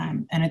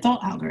an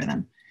adult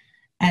algorithm.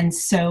 And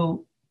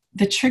so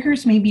the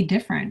triggers may be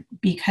different,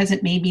 because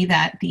it may be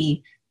that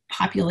the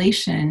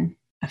population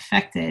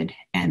affected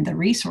and the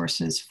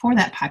resources for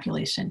that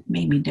population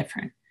may be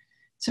different.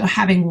 So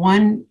having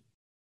one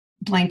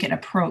blanket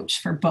approach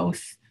for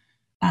both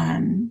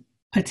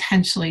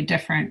potentially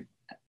different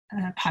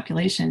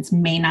populations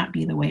may not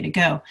be the way to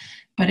go.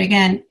 But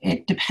again,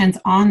 it depends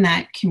on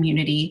that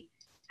community,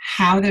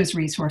 how those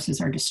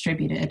resources are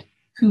distributed,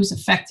 who's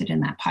affected in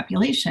that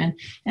population,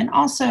 and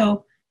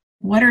also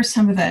what are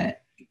some of the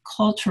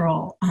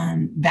cultural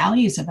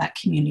values of that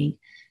community.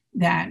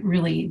 that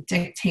really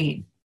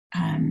dictate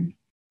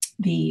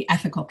the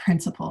ethical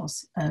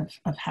principles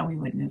of how we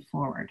would move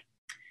forward.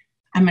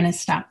 I'm going to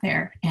stop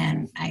there,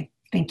 and I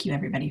thank you,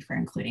 everybody, for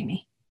including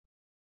me.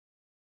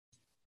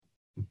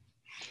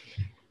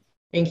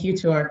 Thank you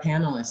to our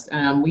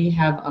panelists. We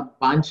have a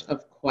bunch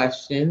of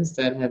questions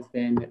that have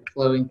been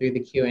flowing through the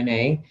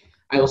Q&A.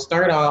 I will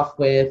start off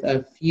with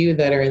a few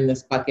that are in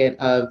this bucket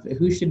of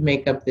who should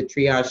make up the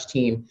triage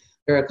team.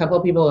 There are a couple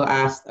of people who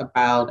asked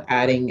about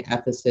adding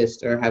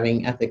ethicists or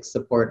having ethics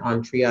support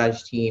on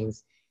triage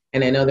teams.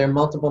 And I know there are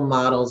multiple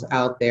models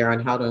out there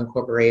on how to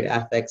incorporate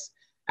ethics,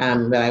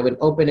 but I would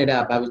open it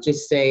up. I would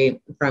just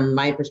say, from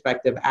my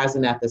perspective as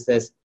an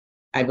ethicist,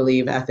 I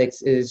believe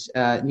ethics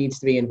needs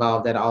to be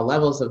involved at all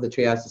levels of the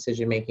triage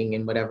decision-making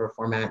in whatever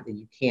format that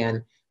you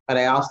can. But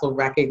I also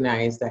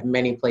recognize that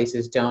many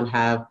places don't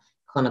have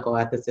clinical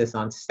ethicists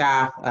on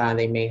staff.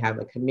 They may have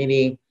a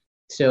committee.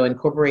 So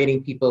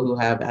incorporating people who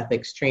have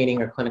ethics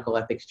training or clinical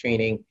ethics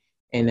training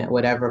in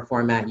whatever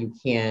format you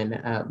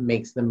can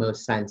makes the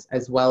most sense,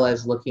 as well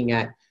as looking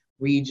at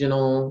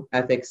regional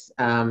ethics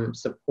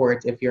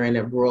support. If you're in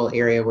a rural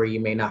area where you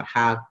may not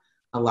have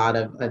a lot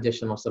of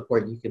additional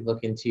support, you could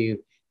look into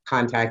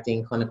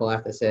contacting clinical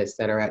ethicists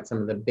that are at some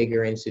of the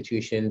bigger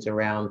institutions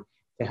around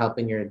to help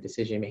in your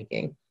decision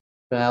making.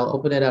 But I'll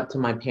open it up to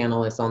my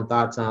panelists on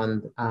thoughts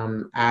on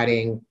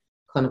adding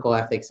clinical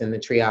ethics in the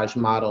triage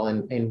model,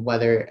 and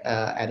whether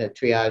at a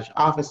triage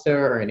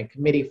officer or in a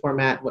committee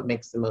format, what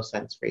makes the most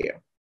sense for you?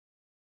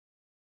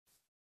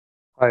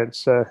 Hi,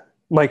 it's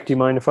Mike. Do you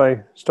mind if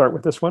I start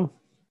with this one?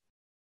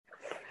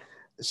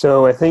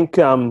 So I think,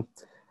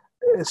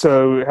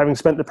 so having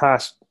spent the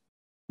past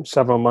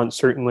several months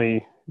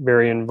certainly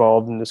very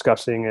involved in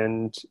discussing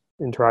and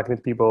interacting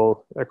with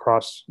people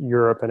across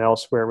Europe and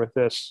elsewhere with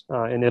this,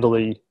 in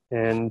Italy,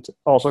 and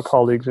also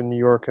colleagues in New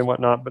York and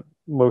whatnot, but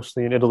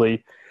mostly in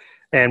Italy,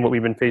 and what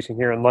we've been facing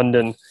here in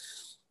London.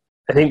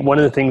 I think one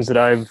of the things that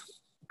I've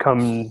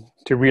come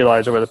to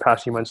realize over the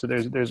past few months,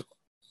 that there's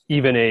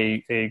even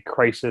a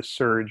crisis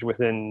surge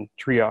within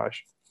triage.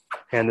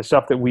 And the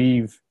stuff that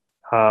we've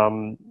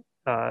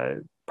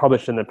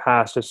published in the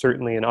past is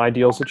certainly an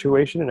ideal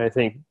situation. And I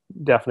think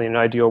definitely in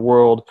an ideal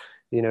world,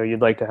 you know,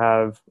 you'd like to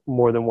have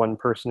more than one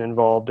person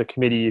involved, a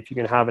committee. If you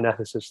can have an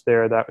ethicist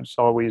there, that was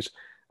always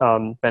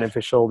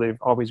beneficial. They've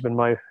always been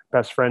my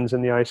best friends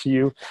in the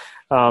ICU.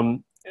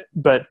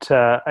 But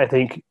I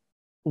think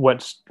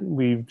what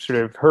we've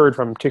sort of heard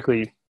from,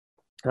 particularly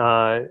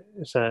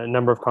it's a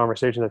number of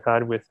conversations I've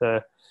had with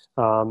Professor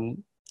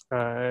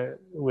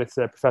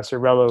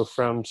Rello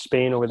from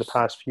Spain over the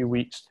past few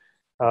weeks,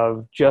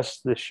 of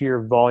just the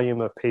sheer volume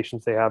of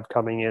patients they have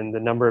coming in, the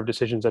number of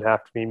decisions that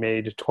have to be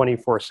made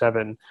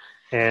 24/7,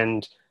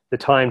 and the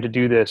time to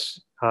do this,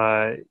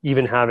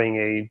 even having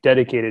a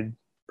dedicated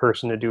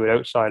person to do it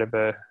outside of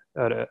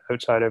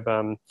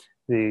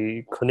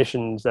the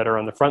clinicians that are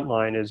on the front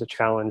line is a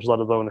challenge, let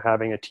alone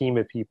having a team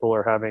of people,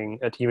 or having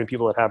a team of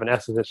people that have an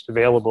ethicist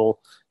available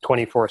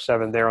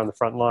 24/7 there on the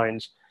front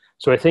lines.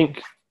 So I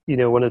think, you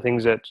know, one of the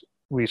things that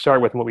we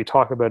start with and what we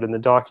talk about in the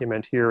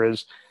document here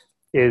is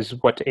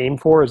what to aim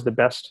for is the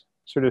best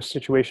sort of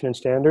situation and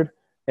standard.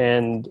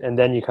 And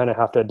then you kind of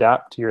have to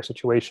adapt to your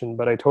situation.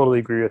 But I totally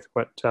agree with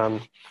what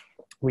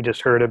we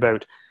just heard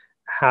about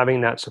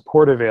having that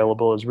support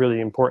available is really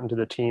important to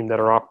the team that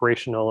are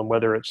operational, and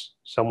whether it's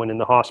someone in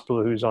the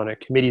hospital who's on a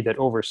committee that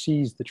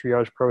oversees the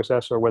triage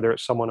process, or whether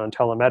it's someone on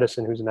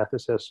telemedicine who's an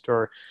ethicist,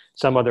 or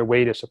some other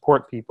way to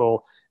support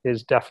people,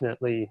 is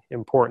definitely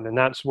important. And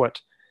that's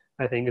what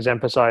I think is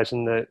emphasized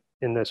in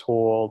this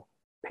whole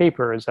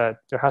paper, is that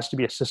there has to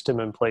be a system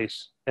in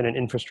place and an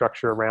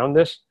infrastructure around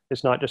this.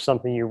 It's not just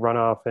something you run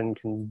off and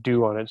can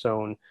do on its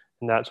own.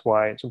 And that's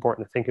why it's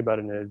important to think about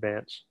it in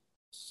advance.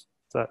 So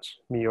that's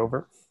me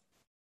over.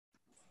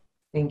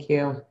 Thank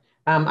you.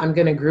 I'm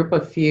going to group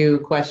a few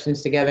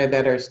questions together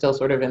that are still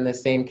sort of in the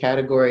same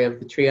category of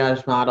the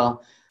triage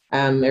model.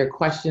 There are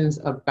questions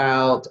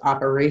about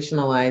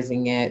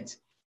operationalizing it.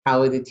 How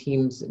would the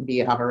teams be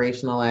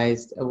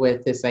operationalized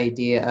with this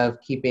idea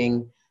of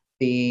keeping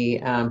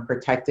the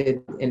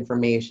protected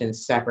information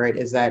separate?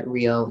 Is that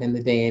real in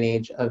the day and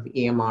age of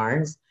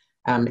EMRs?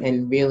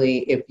 And really,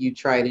 if you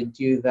try to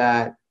do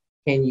that,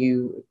 can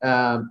you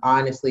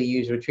honestly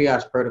use your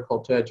triage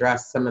protocol to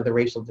address some of the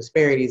racial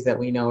disparities that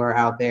we know are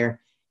out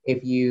there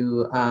if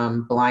you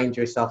blind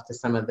yourself to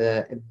some of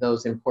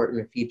those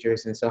important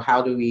features? And so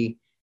how do we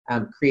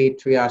create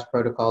triage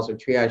protocols or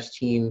triage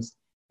teams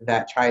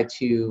that try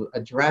to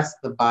address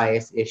the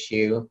bias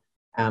issue,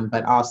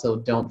 but also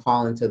don't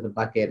fall into the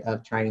bucket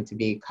of trying to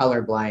be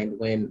colorblind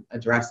when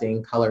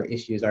addressing color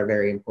issues are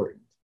very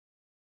important?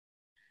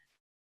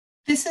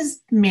 This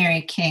is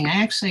Mary King.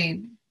 I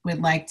actually would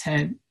like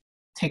to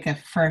take a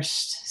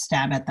first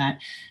stab at that.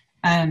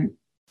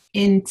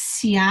 In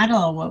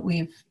Seattle, what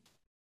we've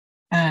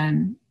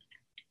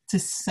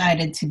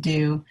decided to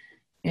do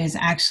is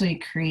actually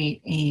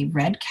create a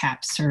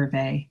REDCap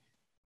survey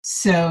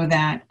so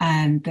that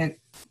the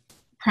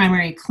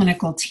primary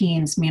clinical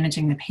teams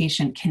managing the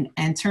patient can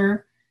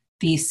enter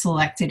the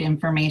selected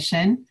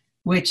information,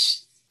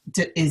 which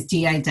is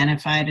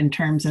de-identified in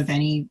terms of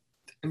any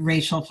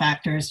racial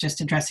factors, just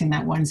addressing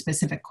that one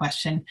specific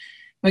question,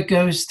 but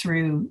goes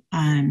through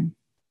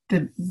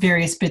the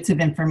various bits of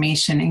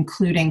information,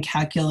 including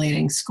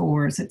calculating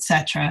scores, et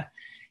cetera.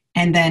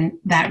 And then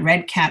that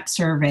REDCap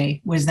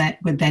survey would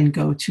then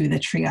go to the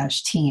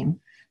triage team.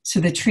 So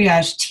the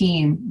triage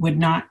team would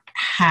not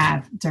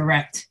have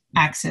direct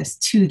access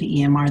to the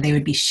EMR. They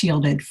would be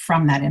shielded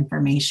from that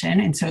information.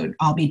 And so it would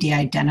all be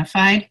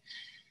de-identified.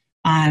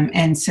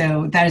 And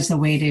so that is the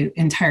way to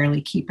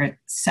entirely keep it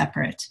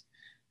separate.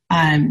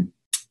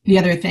 The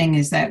other thing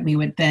is that we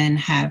would then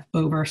have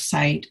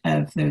oversight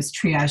of those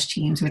triage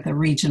teams with a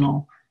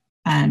regional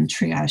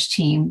triage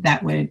team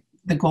that would,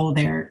 the goal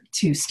there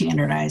to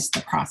standardize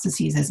the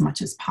processes as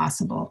much as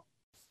possible.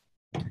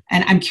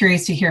 And I'm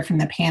curious to hear from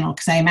the panel,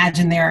 because I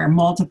imagine there are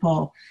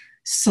multiple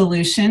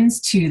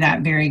solutions to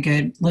that very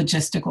good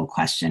logistical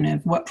question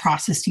of what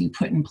process do you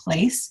put in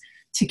place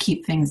to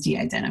keep things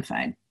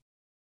de-identified.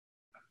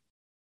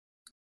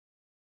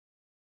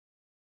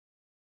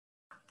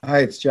 Hi,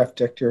 it's Jeff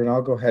Dichter, and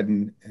I'll go ahead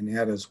and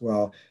add as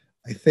well.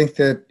 I think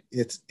that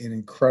it's an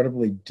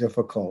incredibly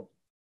difficult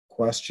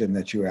question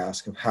that you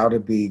ask of how to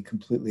be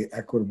completely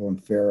equitable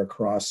and fair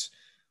across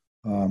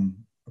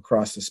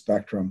the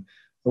spectrum.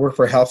 I work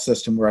for a health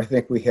system where I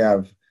think we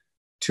have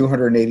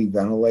 280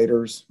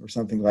 ventilators or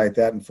something like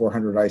that and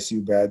 400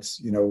 ICU beds,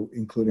 you know,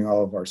 including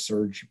all of our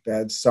surge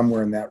beds,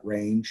 somewhere in that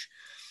range.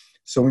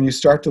 So when you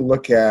start to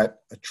look at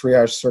a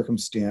triage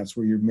circumstance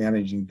where you're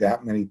managing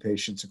that many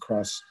patients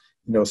across,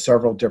 you know,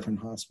 several different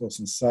hospitals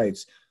and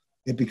sites,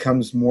 it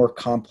becomes more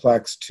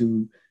complex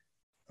to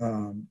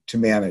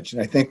manage.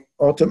 And I think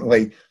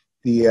ultimately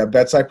the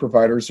bedside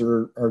providers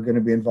are going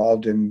to be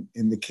involved in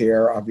the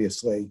care,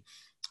 obviously.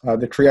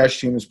 The triage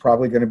team is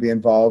probably going to be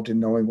involved in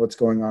knowing what's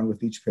going on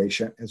with each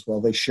patient as well.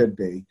 They should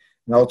be.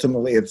 And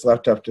ultimately, it's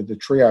left up to the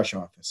triage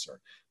officer.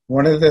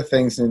 One of the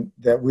things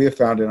that we have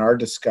found in our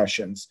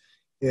discussions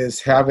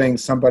is having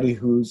somebody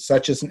who's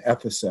such as an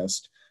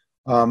ethicist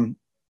on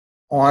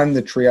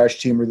the triage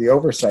team or the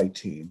oversight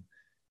team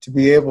to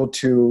be able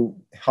to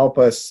help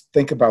us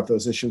think about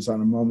those issues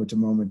on a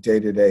moment-to-moment,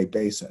 day-to-day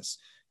basis,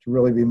 to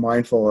really be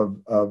mindful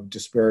of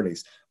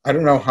disparities. I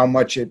don't know how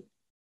much in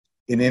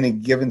any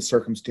given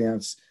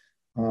circumstance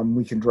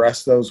we can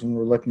address those when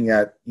we're looking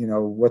at, you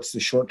know, what's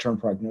the short-term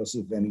prognosis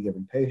of any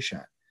given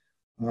patient.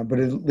 But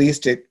at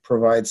least it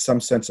provides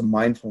some sense of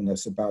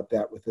mindfulness about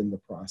that within the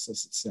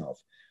process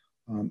itself.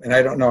 And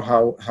I don't know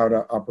how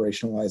to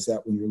operationalize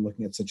that when you're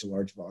looking at such a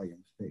large volume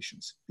of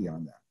patients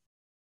beyond that.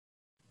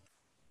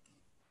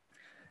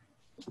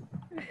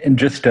 And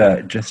just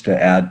to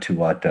add to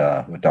what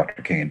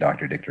Dr. King and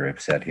Dr. Dichter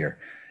have said here,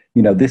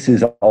 you know, this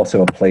is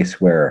also a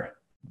place where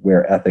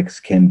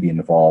ethics can be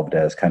involved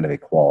as kind of a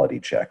quality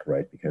check,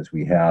 right? Because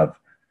we have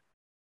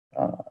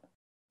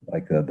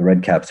like the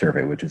REDCap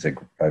survey, which is a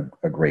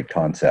great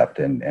concept,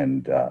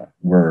 and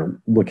we're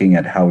looking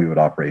at how we would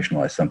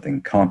operationalize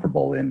something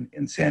comparable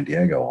in San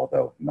Diego,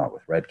 although not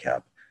with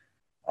REDCap,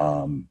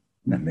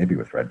 maybe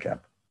with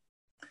REDCap.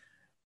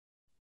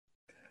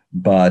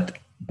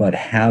 But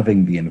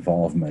having the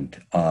involvement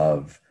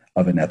of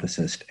an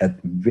ethicist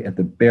at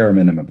the bare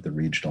minimum at the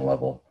regional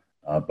level,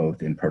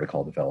 both in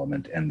protocol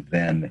development and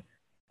then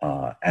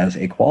as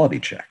a quality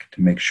check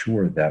to make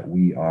sure that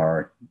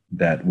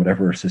that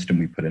whatever system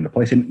we put into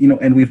place, and, you know,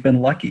 and we've been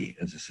lucky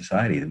as a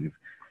society that we've,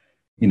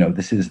 you know,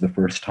 this is the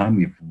first time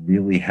we've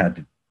really had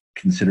to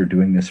consider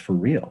doing this for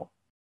real,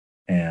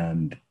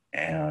 and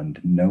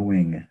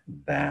knowing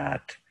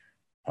that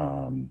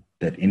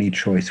that any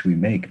choice we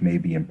make may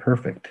be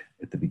imperfect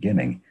at the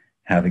beginning,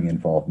 having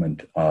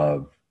involvement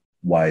of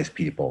wise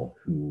people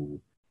who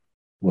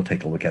will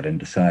take a look at it and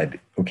decide,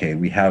 okay,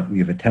 we have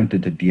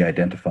attempted to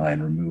de-identify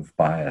and remove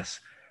bias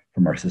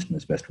from our system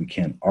as best we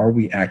can. Are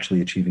we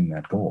actually achieving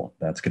that goal?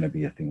 That's going to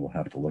be a thing we'll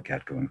have to look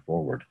at going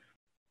forward.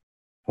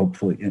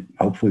 Hopefully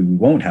we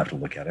won't have to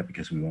look at it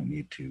because we won't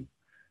need to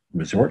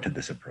resort to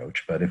this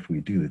approach. But if we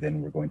do, then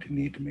we're going to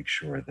need to make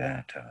sure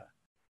that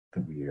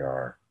we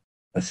are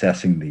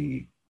assessing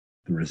the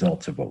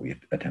results of what we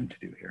attempt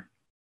to do here.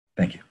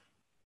 Thank you.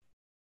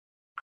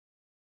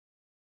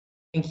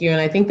 Thank you.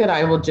 And I think that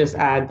I will just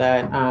add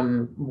that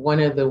one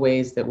of the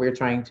ways that we're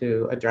trying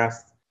to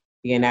address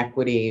the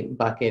inequity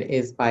bucket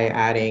is by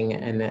adding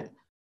an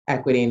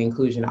equity and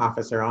inclusion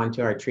officer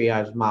onto our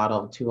triage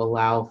model to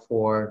allow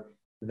for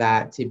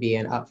that to be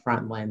an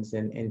upfront lens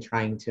and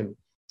trying to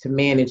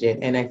manage it.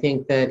 And I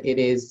think that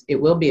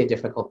it will be a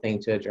difficult thing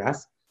to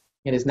address.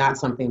 It is not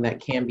something that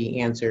can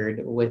be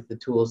answered with the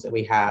tools that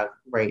we have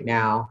right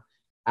now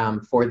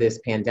for this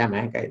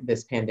pandemic.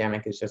 This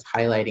pandemic is just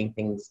highlighting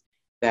things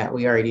that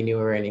we already knew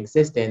were in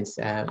existence,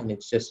 and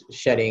it's just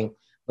shedding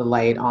the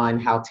light on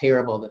how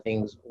terrible the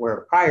things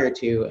were prior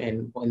to,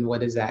 and what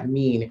does that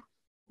mean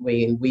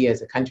when we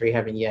as a country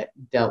haven't yet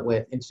dealt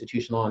with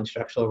institutional and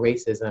structural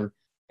racism.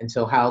 And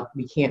so how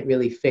we can't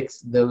really fix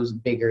those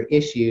bigger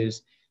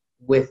issues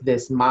with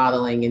this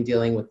modeling and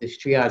dealing with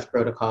this triage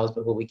protocols,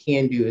 but what we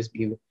can do is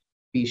be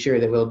be sure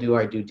that we'll do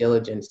our due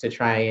diligence to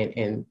try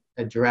and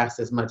address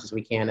as much as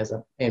we can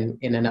in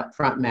an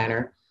upfront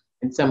manner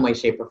in some way,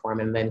 shape, or form.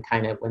 And then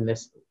kind of when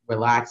this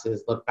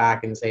relaxes, look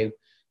back and say,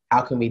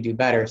 how can we do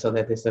better so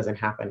that this doesn't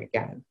happen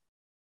again?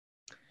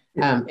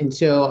 And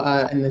so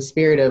in the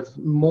spirit of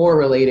more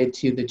related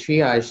to the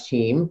triage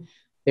team,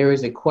 there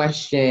was a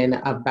question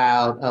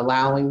about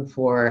allowing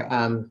for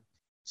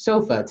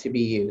SOFA to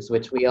be used,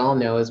 which we all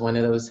know is one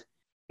of those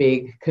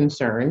big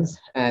concerns.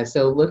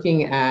 So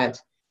looking at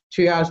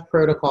triage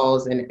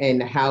protocols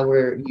and how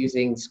we're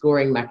using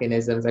scoring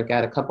mechanisms, I've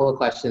got a couple of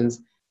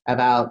questions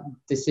about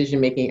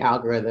decision-making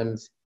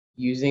algorithms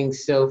using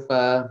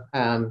SOFA,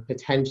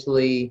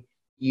 potentially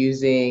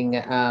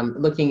using,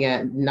 looking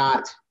at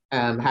not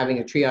having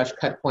a triage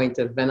cut point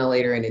of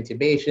ventilator and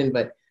intubation,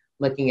 but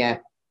looking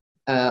at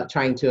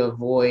trying to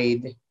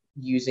avoid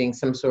using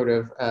some sort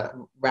of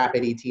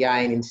rapid ETI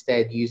and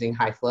instead using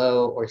high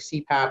flow or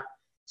CPAP.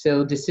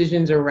 So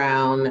decisions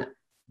around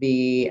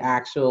the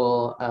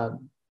actual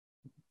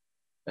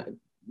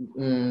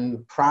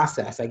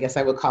process, I guess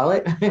I would call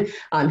it,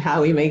 on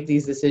how we make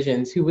these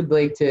decisions. Who would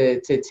like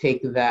to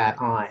take that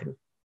on?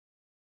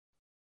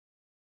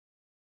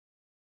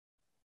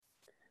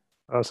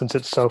 Since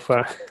it's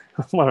SOFA,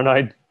 why don't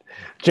I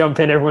jump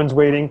in? Everyone's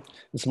waiting.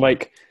 It's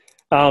Mike.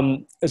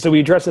 So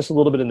we addressed this a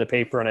little bit in the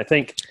paper, and I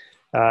think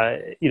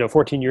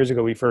 14 years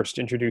ago we first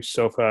introduced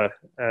SOFA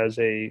as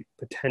a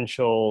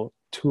potential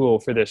tool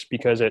for this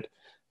because it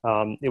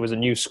was a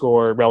new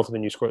score, relatively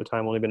new score at the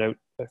time, only been out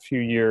a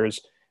few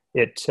years.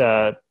 It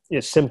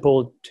is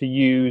simple to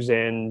use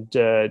and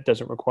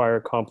doesn't require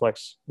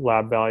complex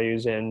lab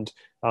values and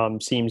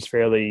seems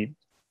fairly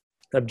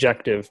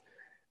objective.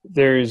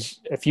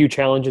 There's a few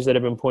challenges that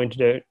have been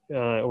pointed out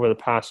over the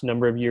past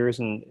number of years.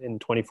 And in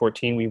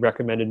 2014, we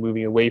recommended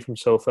moving away from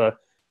SOFA,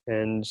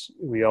 and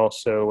we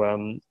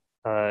also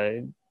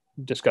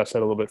discussed that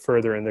a little bit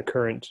further in the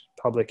current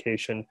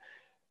publication.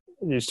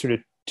 There's sort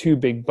of two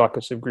big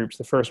buckets of groups.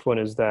 The first one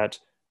is that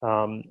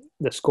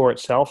the score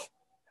itself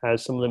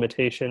has some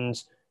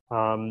limitations,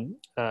 some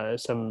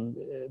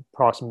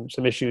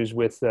issues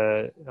with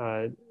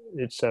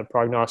its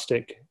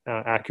prognostic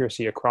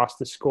accuracy across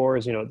the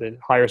scores. The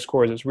higher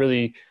scores, it's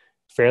really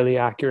fairly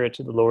accurate.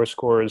 The lower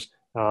scores,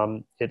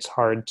 it's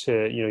hard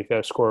to, if you have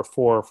a score of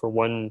 4 for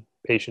one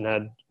patient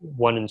had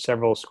 1 in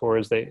several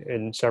scores,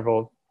 in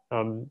several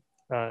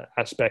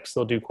aspects,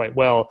 they'll do quite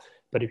well.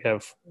 But if you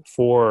have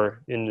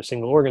 4 in a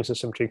single organ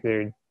system,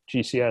 particularly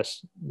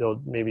GCS,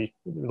 they'll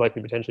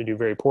likely potentially do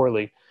very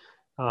poorly.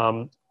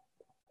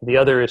 The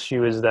other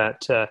issue is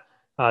that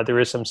there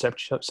is some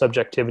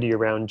subjectivity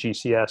around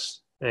GCS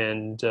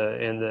and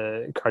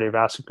the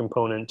cardiovascular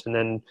component. And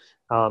then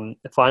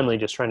finally,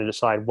 just trying to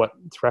decide what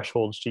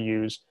thresholds to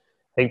use.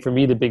 I think for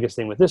me, the biggest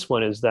thing with this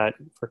one is that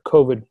for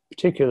COVID,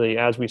 particularly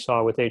as we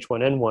saw with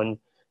H1N1,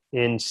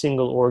 in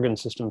single organ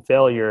system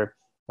failure,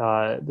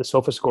 the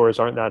SOFA scores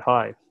aren't that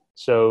high.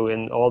 So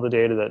in all the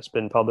data that's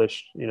been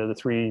published, the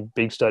 3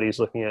 big studies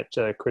looking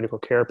at critical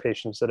care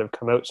patients that have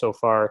come out so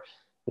far,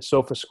 the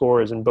SOFA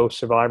scores in both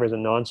survivors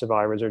and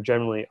non-survivors are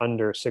generally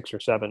under 6 or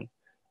 7.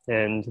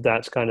 And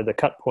that's kind of the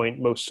cut point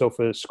most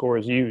SOFA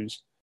scores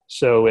use.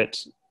 So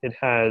it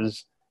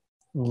has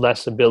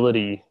less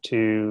ability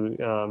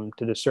to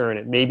discern.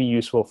 It may be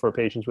useful for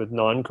patients with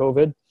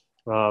non-COVID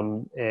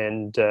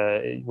and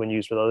when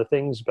used with other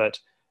things, but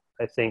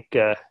I think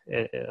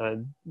it's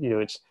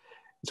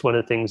one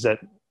of the things that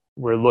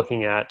we're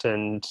looking at,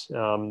 and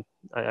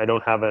I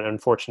don't have an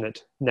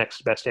unfortunate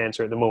next best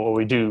answer at the moment. Well,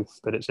 we do,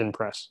 but it's in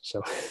press.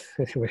 So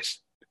anyways.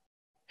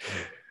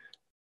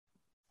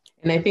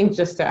 And I think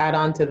just to add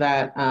on to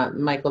that,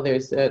 Michael,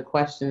 there's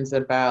questions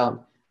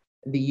about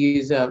the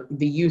use of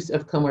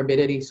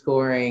comorbidity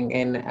scoring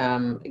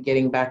and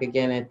getting back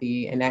again at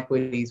the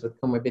inequities with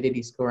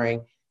comorbidity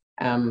scoring.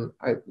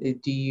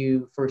 Do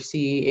you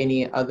foresee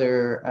any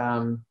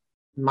other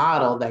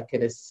model that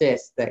could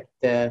assist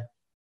that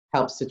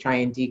helps to try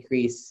and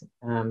decrease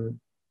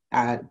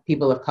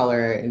people of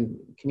color and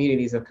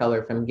communities of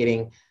color from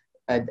getting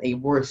a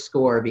worse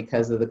score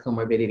because of the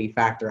comorbidity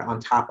factor on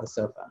top of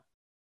SOFA?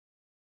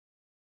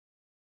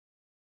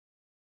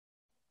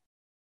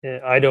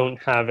 I don't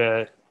have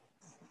a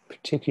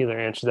particular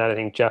answer to that. I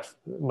think Jeff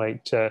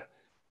might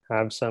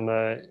have some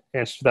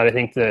answer to that. I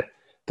think the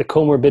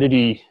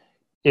comorbidity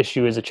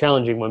issue is a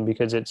challenging one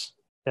because it's,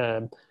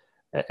 again,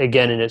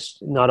 and it's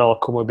not all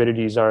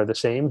comorbidities are the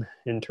same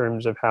in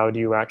terms of how do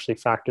you actually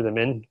factor them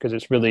in, because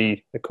it's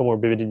really the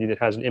comorbidity that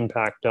has an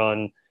impact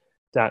on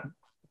that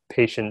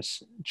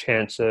patient's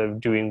chance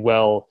of doing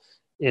well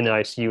in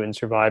ICU and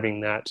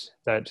surviving that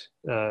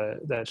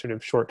sort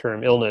of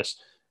short-term illness,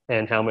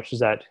 and how much does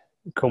that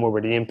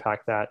comorbidity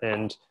impact that,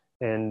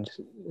 and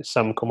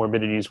some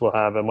comorbidities will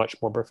have a much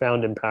more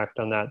profound impact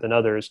on that than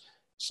others.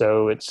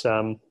 So it's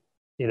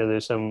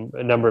there's a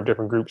number of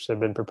different groups have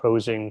been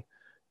proposing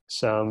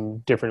some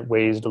different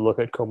ways to look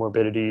at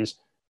comorbidities,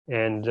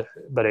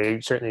 but I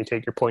certainly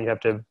take your point.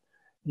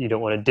 You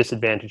don't want to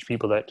disadvantage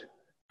people that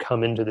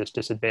come into this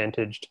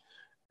disadvantaged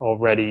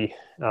already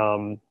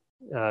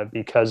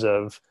because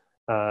of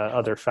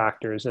other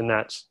factors, and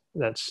that's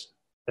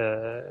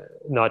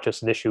not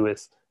just an issue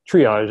with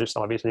triage; it's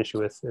obviously an issue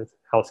with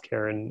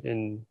healthcare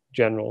in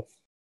general.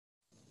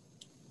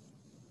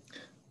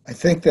 I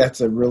think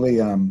that's a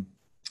really,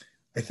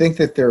 I think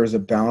that there is a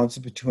balance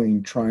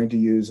between trying to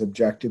use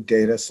objective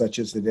data, such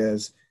as it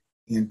is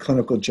in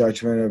clinical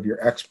judgment of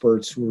your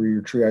experts who are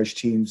your triage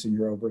teams and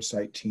your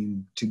oversight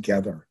team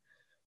together.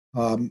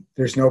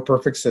 There's no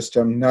perfect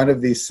system. None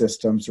of these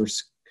systems or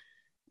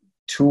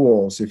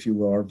tools, if you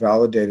will, are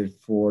validated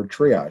for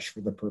triage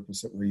for the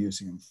purpose that we're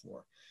using them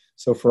for.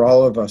 So for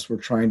all of us, we're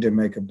trying to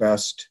make a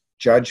best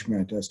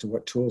judgment as to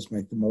what tools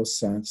make the most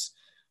sense.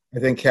 I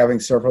think having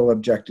several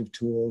objective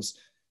tools,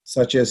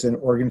 such as an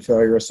organ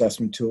failure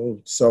assessment tool,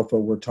 SOFA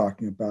we're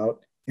talking about,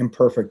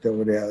 imperfect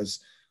though it is.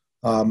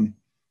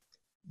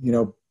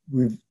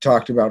 We've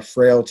talked about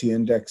frailty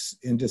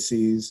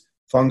indices,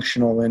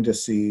 functional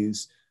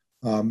indices,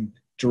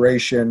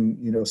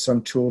 duration,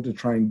 some tool to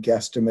try and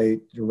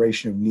guesstimate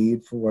duration of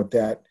need for what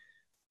that,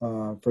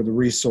 for the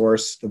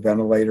resource, the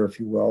ventilator, if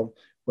you will,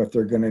 what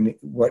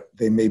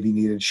they may be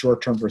needed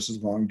short-term versus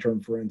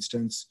long-term, for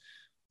instance.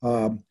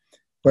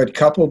 But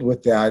coupled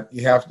with that,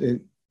 you have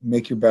to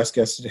make your best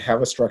guess to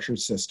have a structured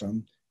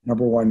system,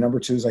 number one. Number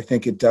two is I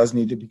think it does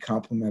need to be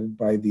complemented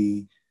by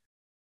the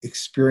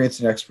experience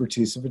and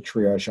expertise of a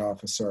triage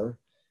officer.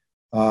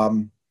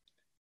 And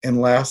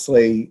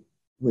lastly,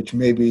 which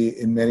may be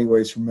in many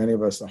ways for many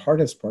of us the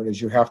hardest part,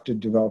 is you have to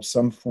develop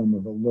some form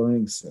of a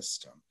learning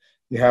system.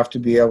 You have to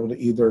be able to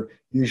either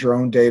use your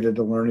own data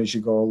to learn as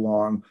you go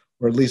along,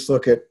 or at least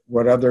look at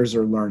what others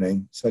are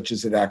learning, such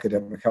as at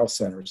academic health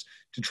centers,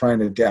 to try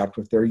and adapt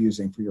what they're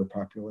using for your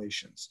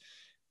populations.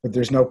 But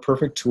there's no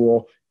perfect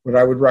tool. What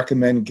I would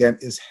recommend, again,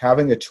 is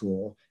having a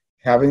tool,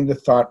 having the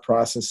thought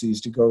processes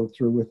to go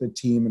through with a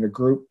team and a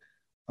group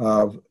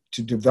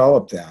to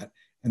develop that,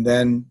 and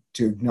then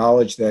to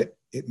acknowledge that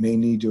it may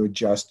need to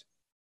adjust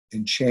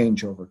and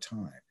change over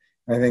time.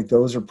 And I think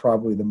those are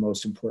probably the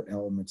most important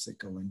elements that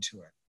go into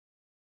it.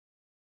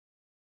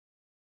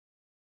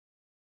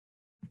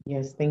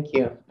 Yes, thank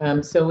you.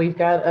 So we've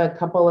got a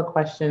couple of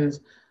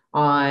questions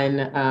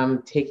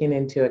on taking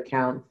into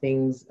account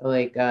things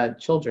like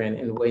children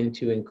and when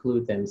to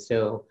include them.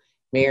 So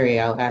Mary,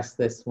 I'll ask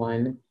this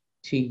one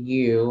to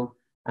you.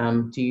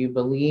 Do you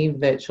believe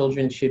that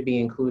children should be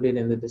included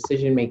in the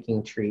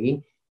decision-making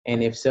tree?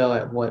 And if so,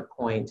 at what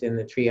point in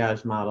the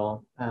triage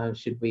model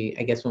should we,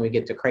 I guess when we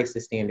get to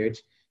crisis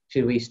standards,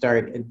 should we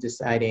start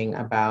deciding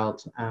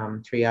about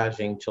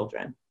triaging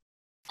children?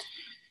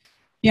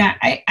 Yeah,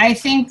 I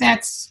think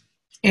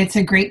it's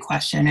a great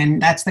question.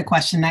 And that's the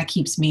question that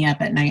keeps me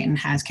up at night and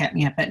has kept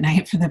me up at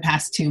night for the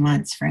past 2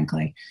 months,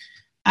 frankly.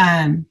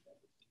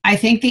 I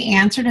think the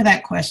answer to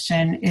that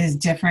question is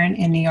different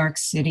in New York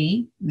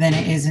City than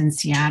it is in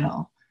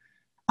Seattle.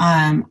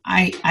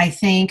 I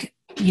think,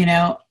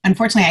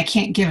 unfortunately, I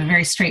can't give a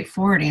very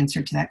straightforward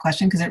answer to that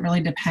question because it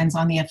really depends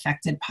on the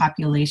affected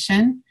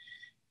population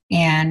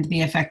and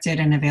the affected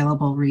and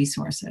available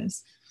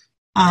resources.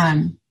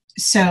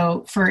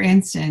 So, for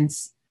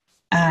instance,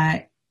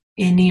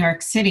 in New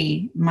York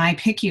City, my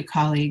PICU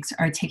colleagues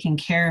are taking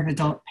care of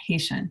adult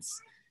patients.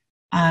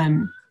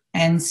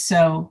 And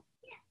so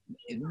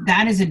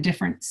that is a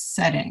different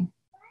setting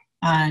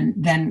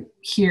than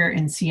here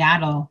in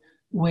Seattle,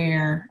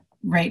 where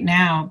right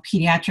now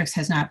pediatrics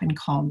has not been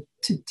called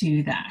to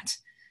do that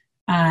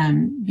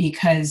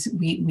because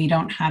we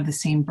don't have the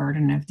same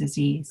burden of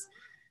disease.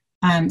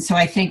 So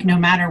I think no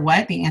matter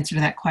what, the answer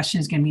to that question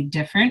is going to be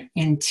different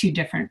in two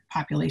different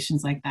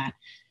populations like that.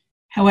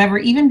 However,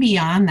 even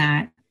beyond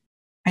that,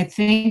 I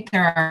think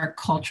there are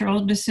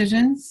cultural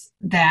decisions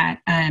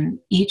that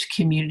each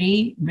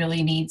community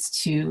really needs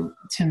to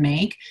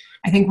make.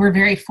 I think we're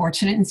very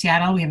fortunate in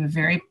Seattle. We have a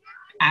very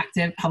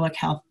active public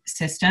health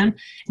system.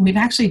 And we've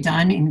actually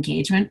done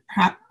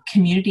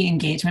community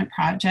engagement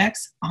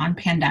projects on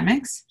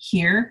pandemics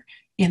here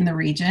in the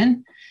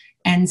region.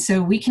 And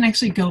so we can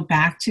actually go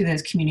back to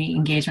those community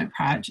engagement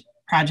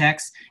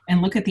projects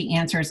and look at the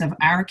answers of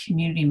our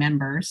community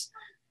members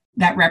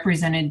that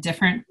represented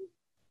different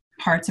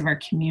parts of our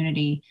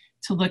community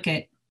to look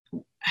at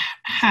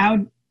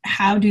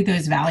how do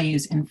those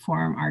values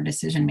inform our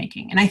decision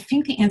making. And I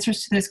think the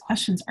answers to those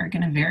questions are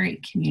going to vary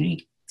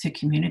community to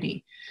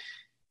community.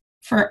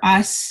 For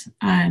us,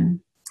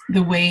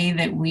 the way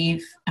that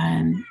we've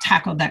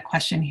tackled that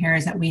question here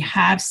is that we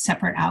have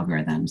separate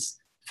algorithms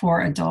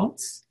for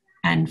adults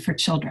and for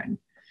children.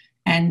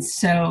 And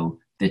so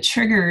the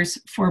triggers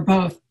for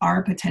both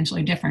are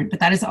potentially different, but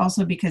that is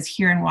also because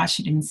here in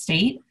Washington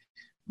State,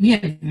 we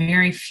have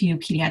very few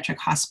pediatric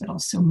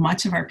hospitals. So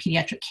much of our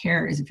pediatric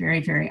care is very,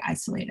 very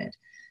isolated.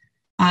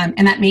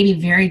 And that may be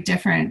very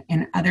different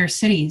in other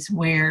cities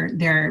where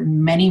there are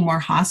many more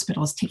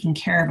hospitals taking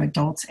care of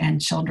adults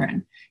and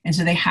children. And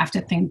so they have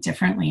to think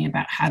differently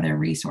about how their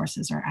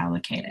resources are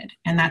allocated.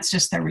 And that's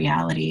just the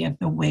reality of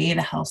the way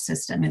the health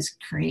system is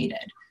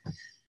created.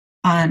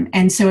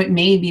 And so it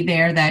may be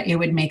there that it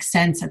would make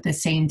sense at the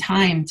same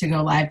time to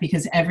go live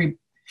because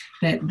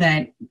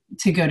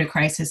to go to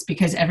crisis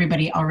because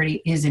everybody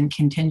already is in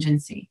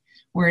contingency.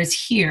 Whereas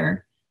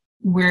here,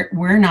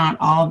 we're not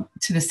all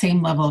to the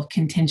same level of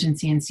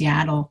contingency in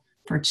Seattle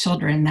for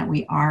children that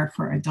we are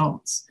for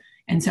adults.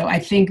 And so I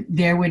think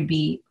there would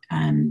be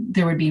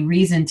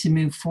reason to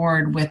move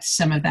forward with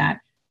some of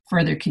that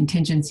further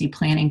contingency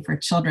planning for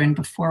children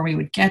before we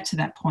would get to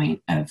that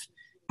point of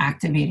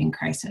activating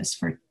crisis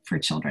for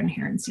children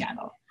here in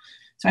Seattle.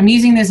 So I'm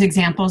using those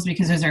examples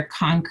because those are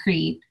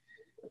concrete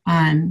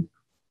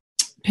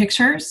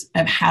pictures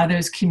of how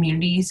those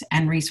communities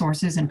and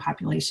resources and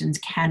populations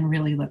can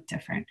really look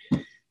different.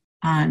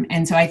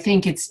 And so I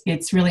think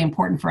it's really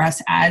important for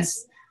us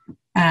as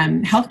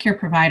healthcare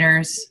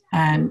providers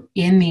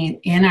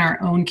in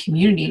our own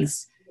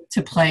communities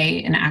to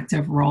play an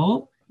active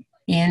role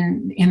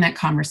in that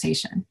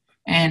conversation.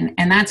 And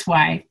that's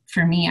why,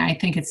 for me, I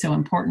think it's so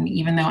important,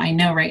 even though I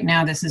know right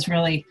now this is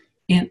really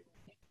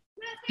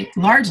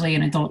largely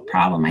an adult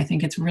problem. I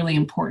think it's really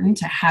important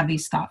to have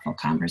these thoughtful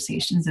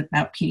conversations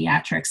about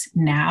pediatrics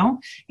now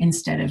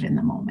instead of in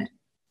the moment.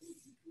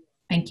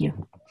 Thank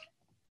you.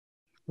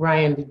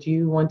 Ryan, did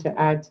you want to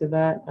add to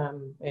that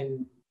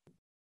and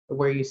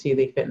where you see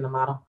they fit in the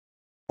model?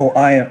 Oh,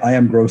 I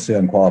am grossly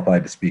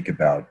unqualified to speak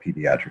about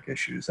pediatric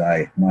issues.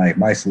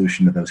 My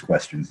solution to those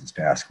questions is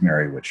to ask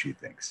Mary what she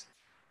thinks.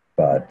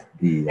 But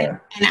and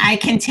I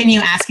continue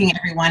asking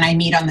everyone I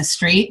meet on the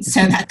street,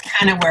 so that's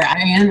kind of where I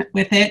am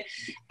with it.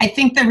 I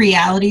think the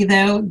reality,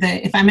 though,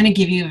 that if I'm going to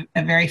give you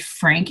a very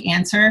frank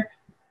answer,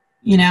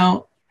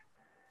 the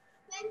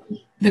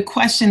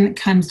question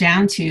comes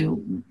down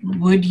to,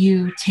 would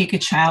you take a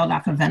child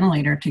off a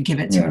ventilator to give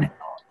it to an adult?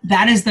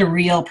 That is the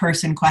real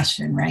person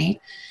question, right?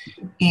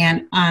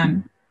 And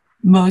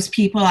most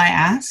people I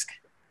ask,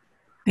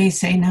 they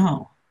say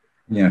no.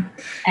 Yeah.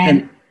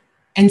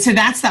 And so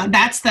that's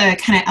the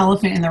kind of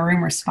elephant in the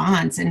room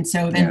response. And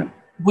so then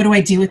what do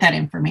I do with that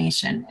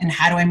information? And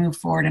how do I move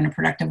forward in a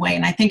productive way?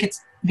 And I think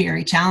it's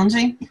very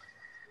challenging.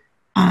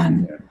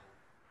 And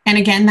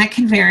again, that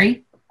can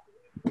vary.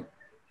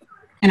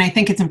 And I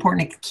think it's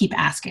important to keep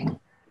asking.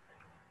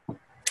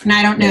 And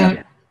I don't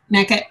know,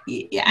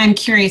 Nneka, I'm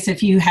curious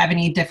if you have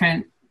any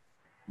different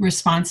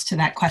response to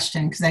that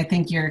question, because I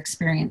think your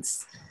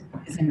experience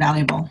is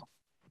invaluable.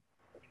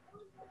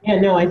 Yeah,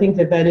 no, I think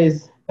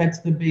that's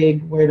the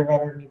big where the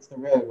rubber meets the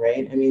road,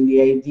 right? I mean,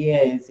 the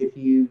idea is if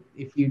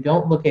you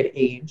don't look at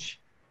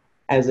age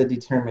as a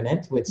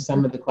determinant, which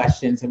some of the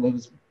questions, and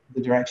was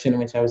the direction in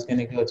which I was going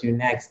to go to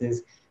next,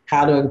 is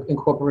how to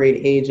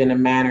incorporate age in a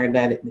manner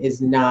that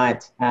is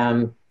not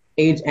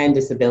age and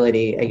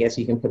disability. I guess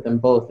you can put them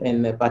both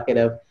in the bucket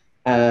of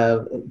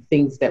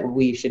things that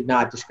we should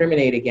not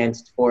discriminate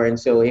against for. And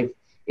so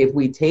if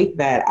we take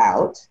that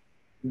out,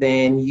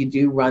 then you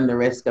do run the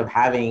risk of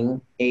having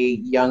a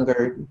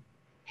younger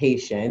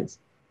patient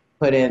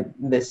put in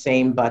the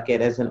same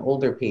bucket as an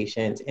older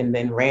patient and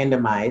then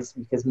randomize,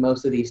 because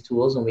most of these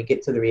tools, when we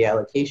get to the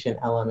reallocation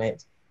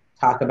element,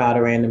 talk about a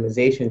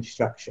randomization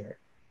structure.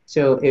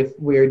 So if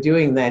we're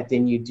doing that,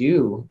 then you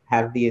do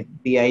have the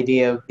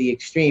idea of the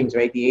extremes,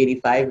 right?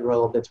 The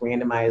 85-year-old that's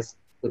randomized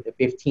with the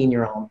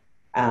 15-year-old.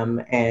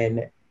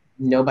 And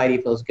nobody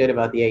feels good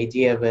about the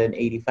idea of an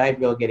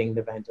 85-year-old getting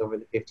the vent over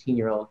the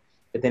 15-year-old.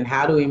 But then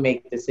how do we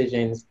make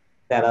decisions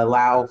that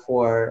allow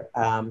for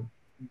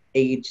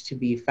age to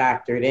be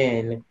factored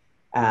in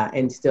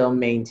and still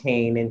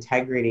maintain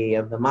integrity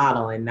of the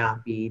model and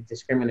not be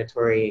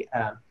discriminatory?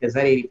 Because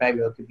that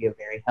 85-year-old could be a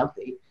very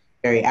healthy,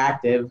 very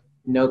active,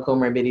 no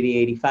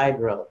comorbidity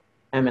 85-year-old.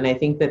 And I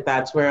think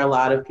that's where a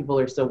lot of people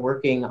are still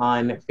working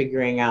on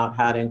figuring out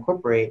how to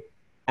incorporate.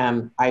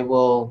 I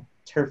will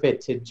turf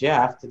it to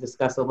Jeff to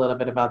discuss a little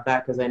bit about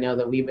that, because I know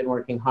that we've been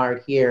working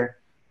hard here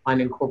on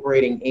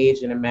incorporating age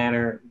in a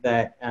manner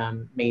that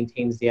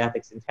maintains the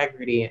ethics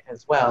integrity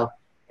as well.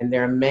 And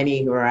there are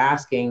many who are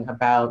asking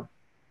about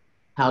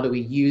how do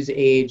we use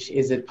age?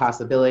 Is it a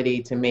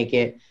possibility to make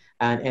it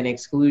an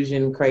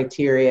exclusion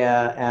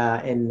criteria?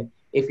 And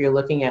if you're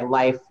looking at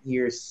life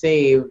years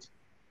saved,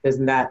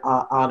 doesn't that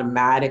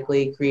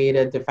automatically create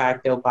a de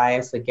facto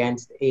bias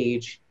against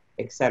age,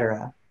 et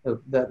cetera?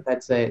 So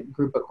that's a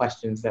group of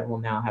questions that we'll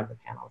now have the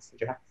panelists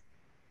address.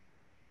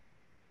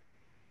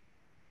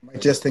 I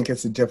just think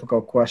it's a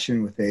difficult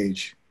question with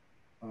age.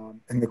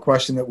 And the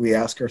question that we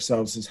ask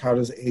ourselves is, how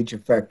does age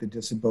affect the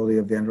disability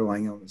of the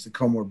underlying illness, the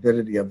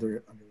comorbidity of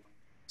the underlying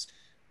illness?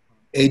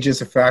 Age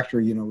is a factor.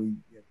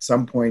 At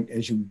some point,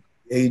 as you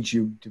age,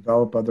 you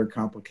develop other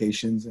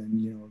complications, and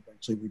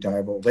eventually we die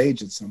of old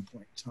age at some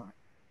point in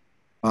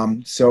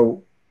time.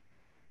 So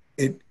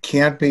it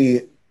can't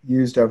be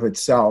used of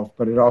itself,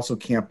 but it also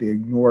can't be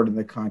ignored in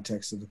the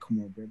context of the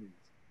comorbidities.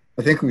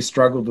 I think we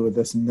struggled with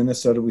this in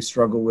Minnesota. We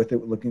struggle with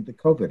it looking at the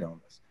COVID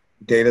illness.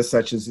 Data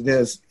such as it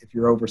is, if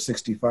you're over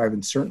 65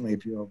 and certainly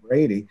if you're over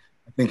 80,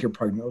 I think your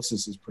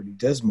prognosis is pretty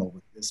dismal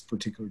with this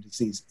particular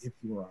disease if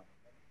you are on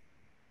it.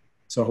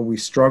 So we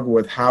struggle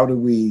with how do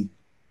we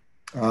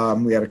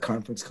had a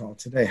conference call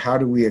today, how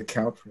do we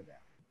account for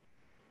that?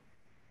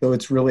 So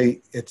it's a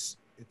really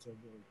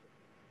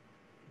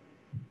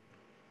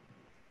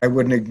I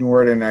wouldn't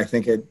ignore it, and I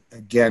think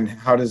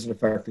how does it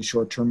affect the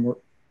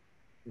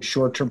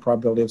short-term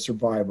probability of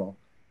survival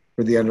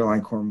for the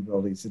underlying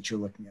comorbidities that you're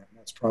looking at. And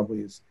that's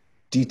probably as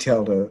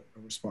detailed a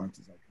response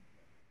as I can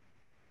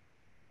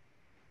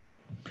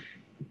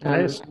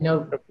I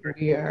know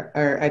we are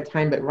at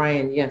time, but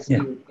Ryan, yes,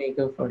 you may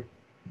go for it.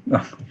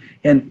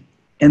 And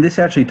this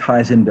actually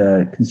ties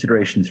into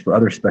considerations for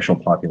other special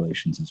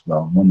populations as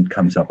well. One that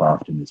comes up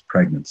often is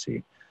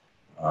pregnancy.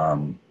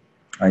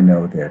 I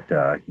know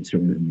that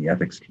certainly in the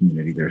ethics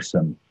community, there's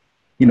some,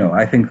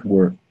 I think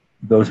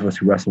those of us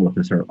who wrestle with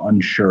this are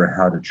unsure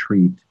how to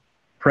treat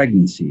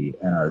pregnancy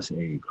as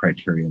a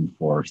criterion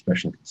for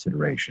special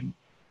consideration.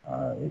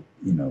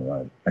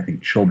 I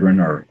think children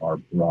are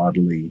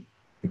broadly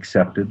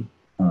accepted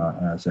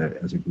as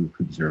a group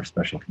who deserve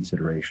special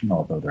consideration,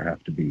 although there has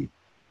to be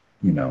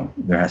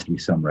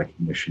some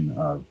recognition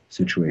of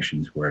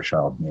situations where a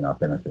child may not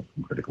benefit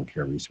from critical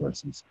care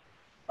resources.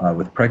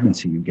 With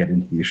pregnancy, you get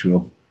into the issue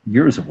of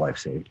years of life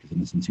saved, because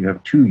in a sense you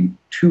have two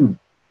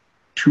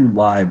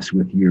lives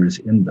with years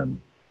in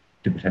them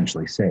to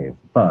potentially save.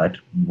 But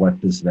what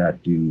does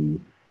that do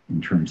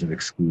in terms of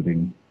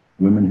excluding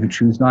women who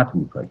choose not to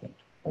be pregnant,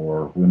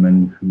 or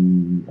women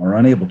who are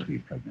unable to be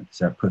pregnant? Does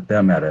that put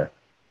them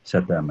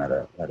set them at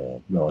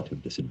a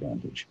relative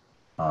disadvantage?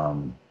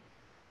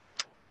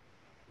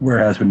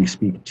 Whereas when you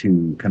speak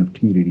to kind of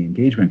community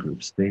engagement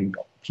groups,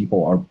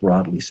 people are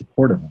broadly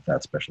supportive of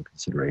that special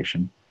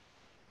consideration,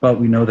 but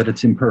we know that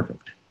it's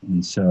imperfect.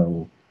 And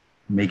so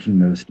making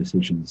those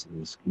decisions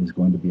is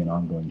going to be an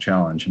ongoing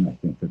challenge. And I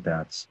think that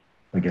that's,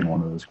 again,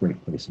 one of those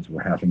great places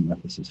where having an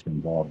ethicist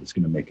involved is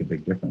going to make a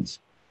big difference.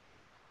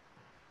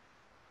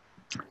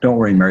 Don't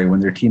worry, Mary, when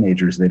they're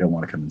teenagers, they don't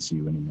want to come and see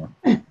you anymore.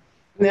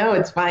 No,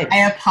 it's fine.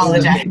 I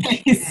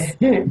apologize.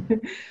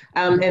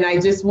 And I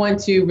just want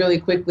to really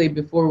quickly,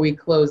 before we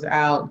close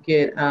out,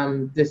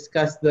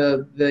 discuss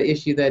the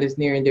issue that is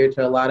near and dear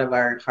to a lot of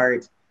our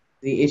hearts,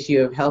 the issue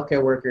of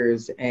healthcare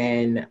workers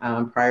and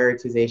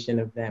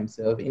prioritization of them.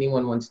 So if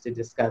anyone wants to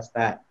discuss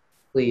that,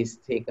 please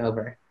take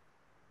over.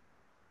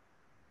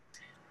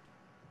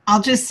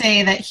 I'll just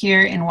say that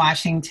here in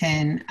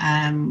Washington,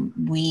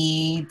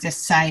 we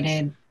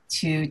decided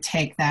to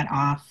take that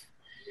off.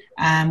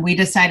 We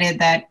decided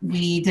that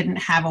we didn't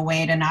have a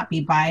way to not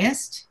be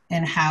biased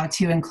in how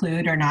to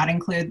include or not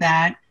include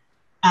that,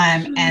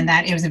 and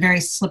that it was a very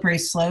slippery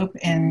slope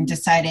in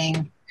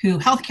deciding who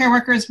healthcare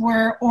workers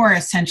were or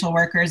essential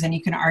workers, and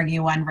you can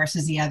argue one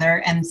versus the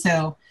other. And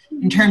so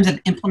in terms of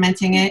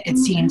implementing it, it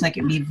seems like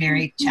it'd be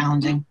very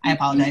challenging. I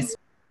apologize.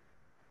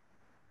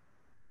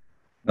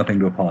 Nothing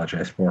to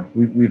apologize for.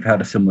 We've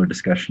had a similar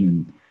discussion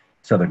in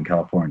Southern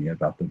California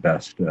about the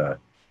best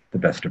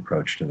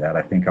approach to that.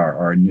 I think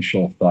our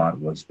initial thought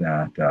was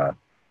that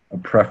a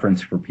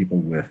preference for people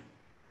with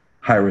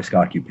high-risk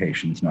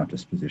occupations, not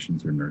just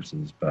physicians or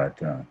nurses, but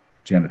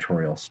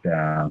janitorial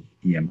staff,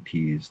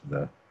 EMTs,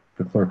 the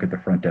clerk at the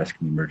front desk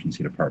in the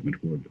emergency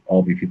department, would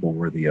all be people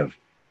worthy of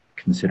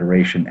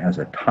consideration as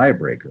a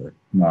tiebreaker,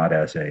 not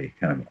as a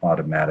kind of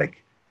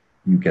automatic,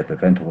 you get the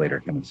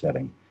ventilator kind of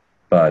setting.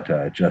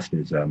 But just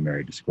as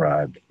Mary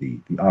described, the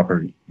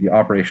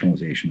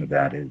operationalization of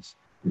that is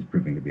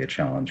proving to be a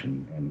challenge,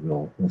 and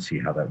we'll see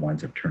how that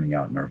winds up turning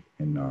out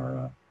in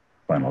our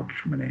final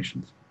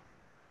determinations.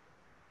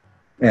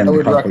 And I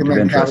would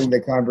recommend having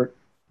the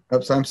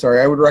I'm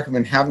sorry. I would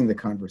recommend having the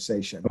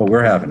conversation. Oh,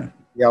 we're having it.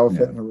 The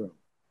elephant in the room.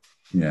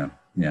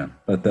 Yeah.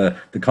 But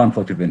the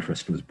conflict of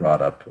interest was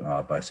brought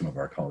up by some of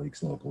our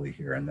colleagues locally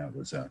here, and that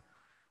was a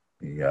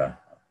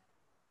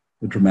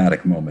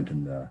dramatic moment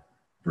in the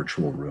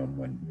virtual room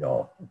when we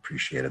all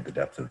appreciated the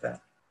depth of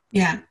that.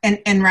 Yeah,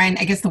 and Ryan,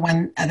 I guess the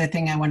one other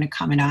thing I want to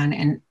comment on,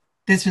 and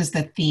this was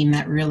the theme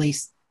that really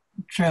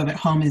drove it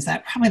home, is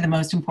that probably the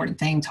most important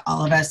thing to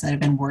all of us that have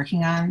been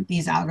working on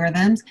these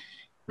algorithms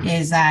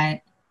is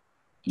that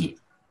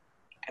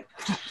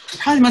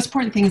probably the most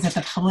important thing is that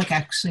the public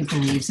actually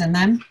believes in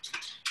them.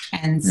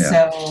 And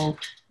so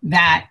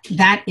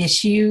that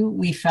issue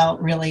we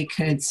felt really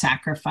could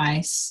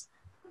sacrifice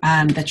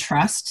the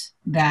trust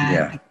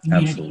that the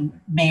community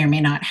may or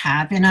may not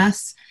have in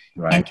us.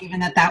 Right. And given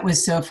that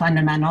was so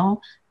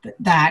fundamental,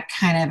 that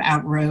kind of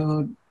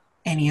outrode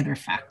any other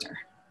factor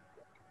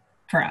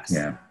for us.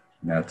 Yeah,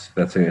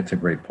 it's a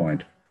great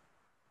point.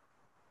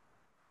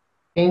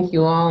 Thank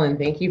you all, and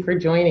thank you for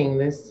joining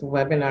this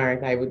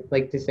webinar. I would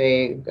like to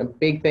say a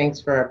big thanks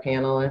for our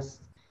panelists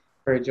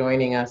for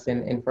joining us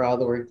and for all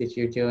the work that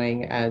you're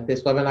doing.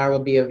 This webinar will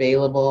be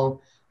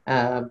available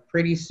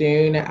pretty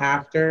soon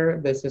after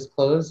this is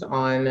closed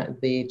on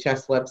the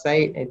CHEST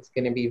website. It's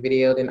going to be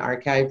videoed and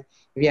archived.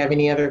 If you have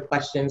any other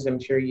questions, I'm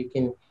sure you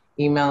can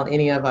email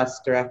any of us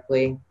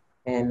directly.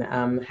 And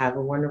have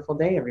a wonderful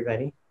day,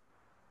 everybody.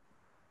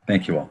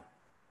 Thank you all.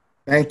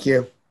 Thank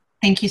you.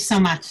 Thank you so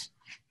much.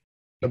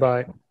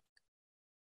 Bye-bye.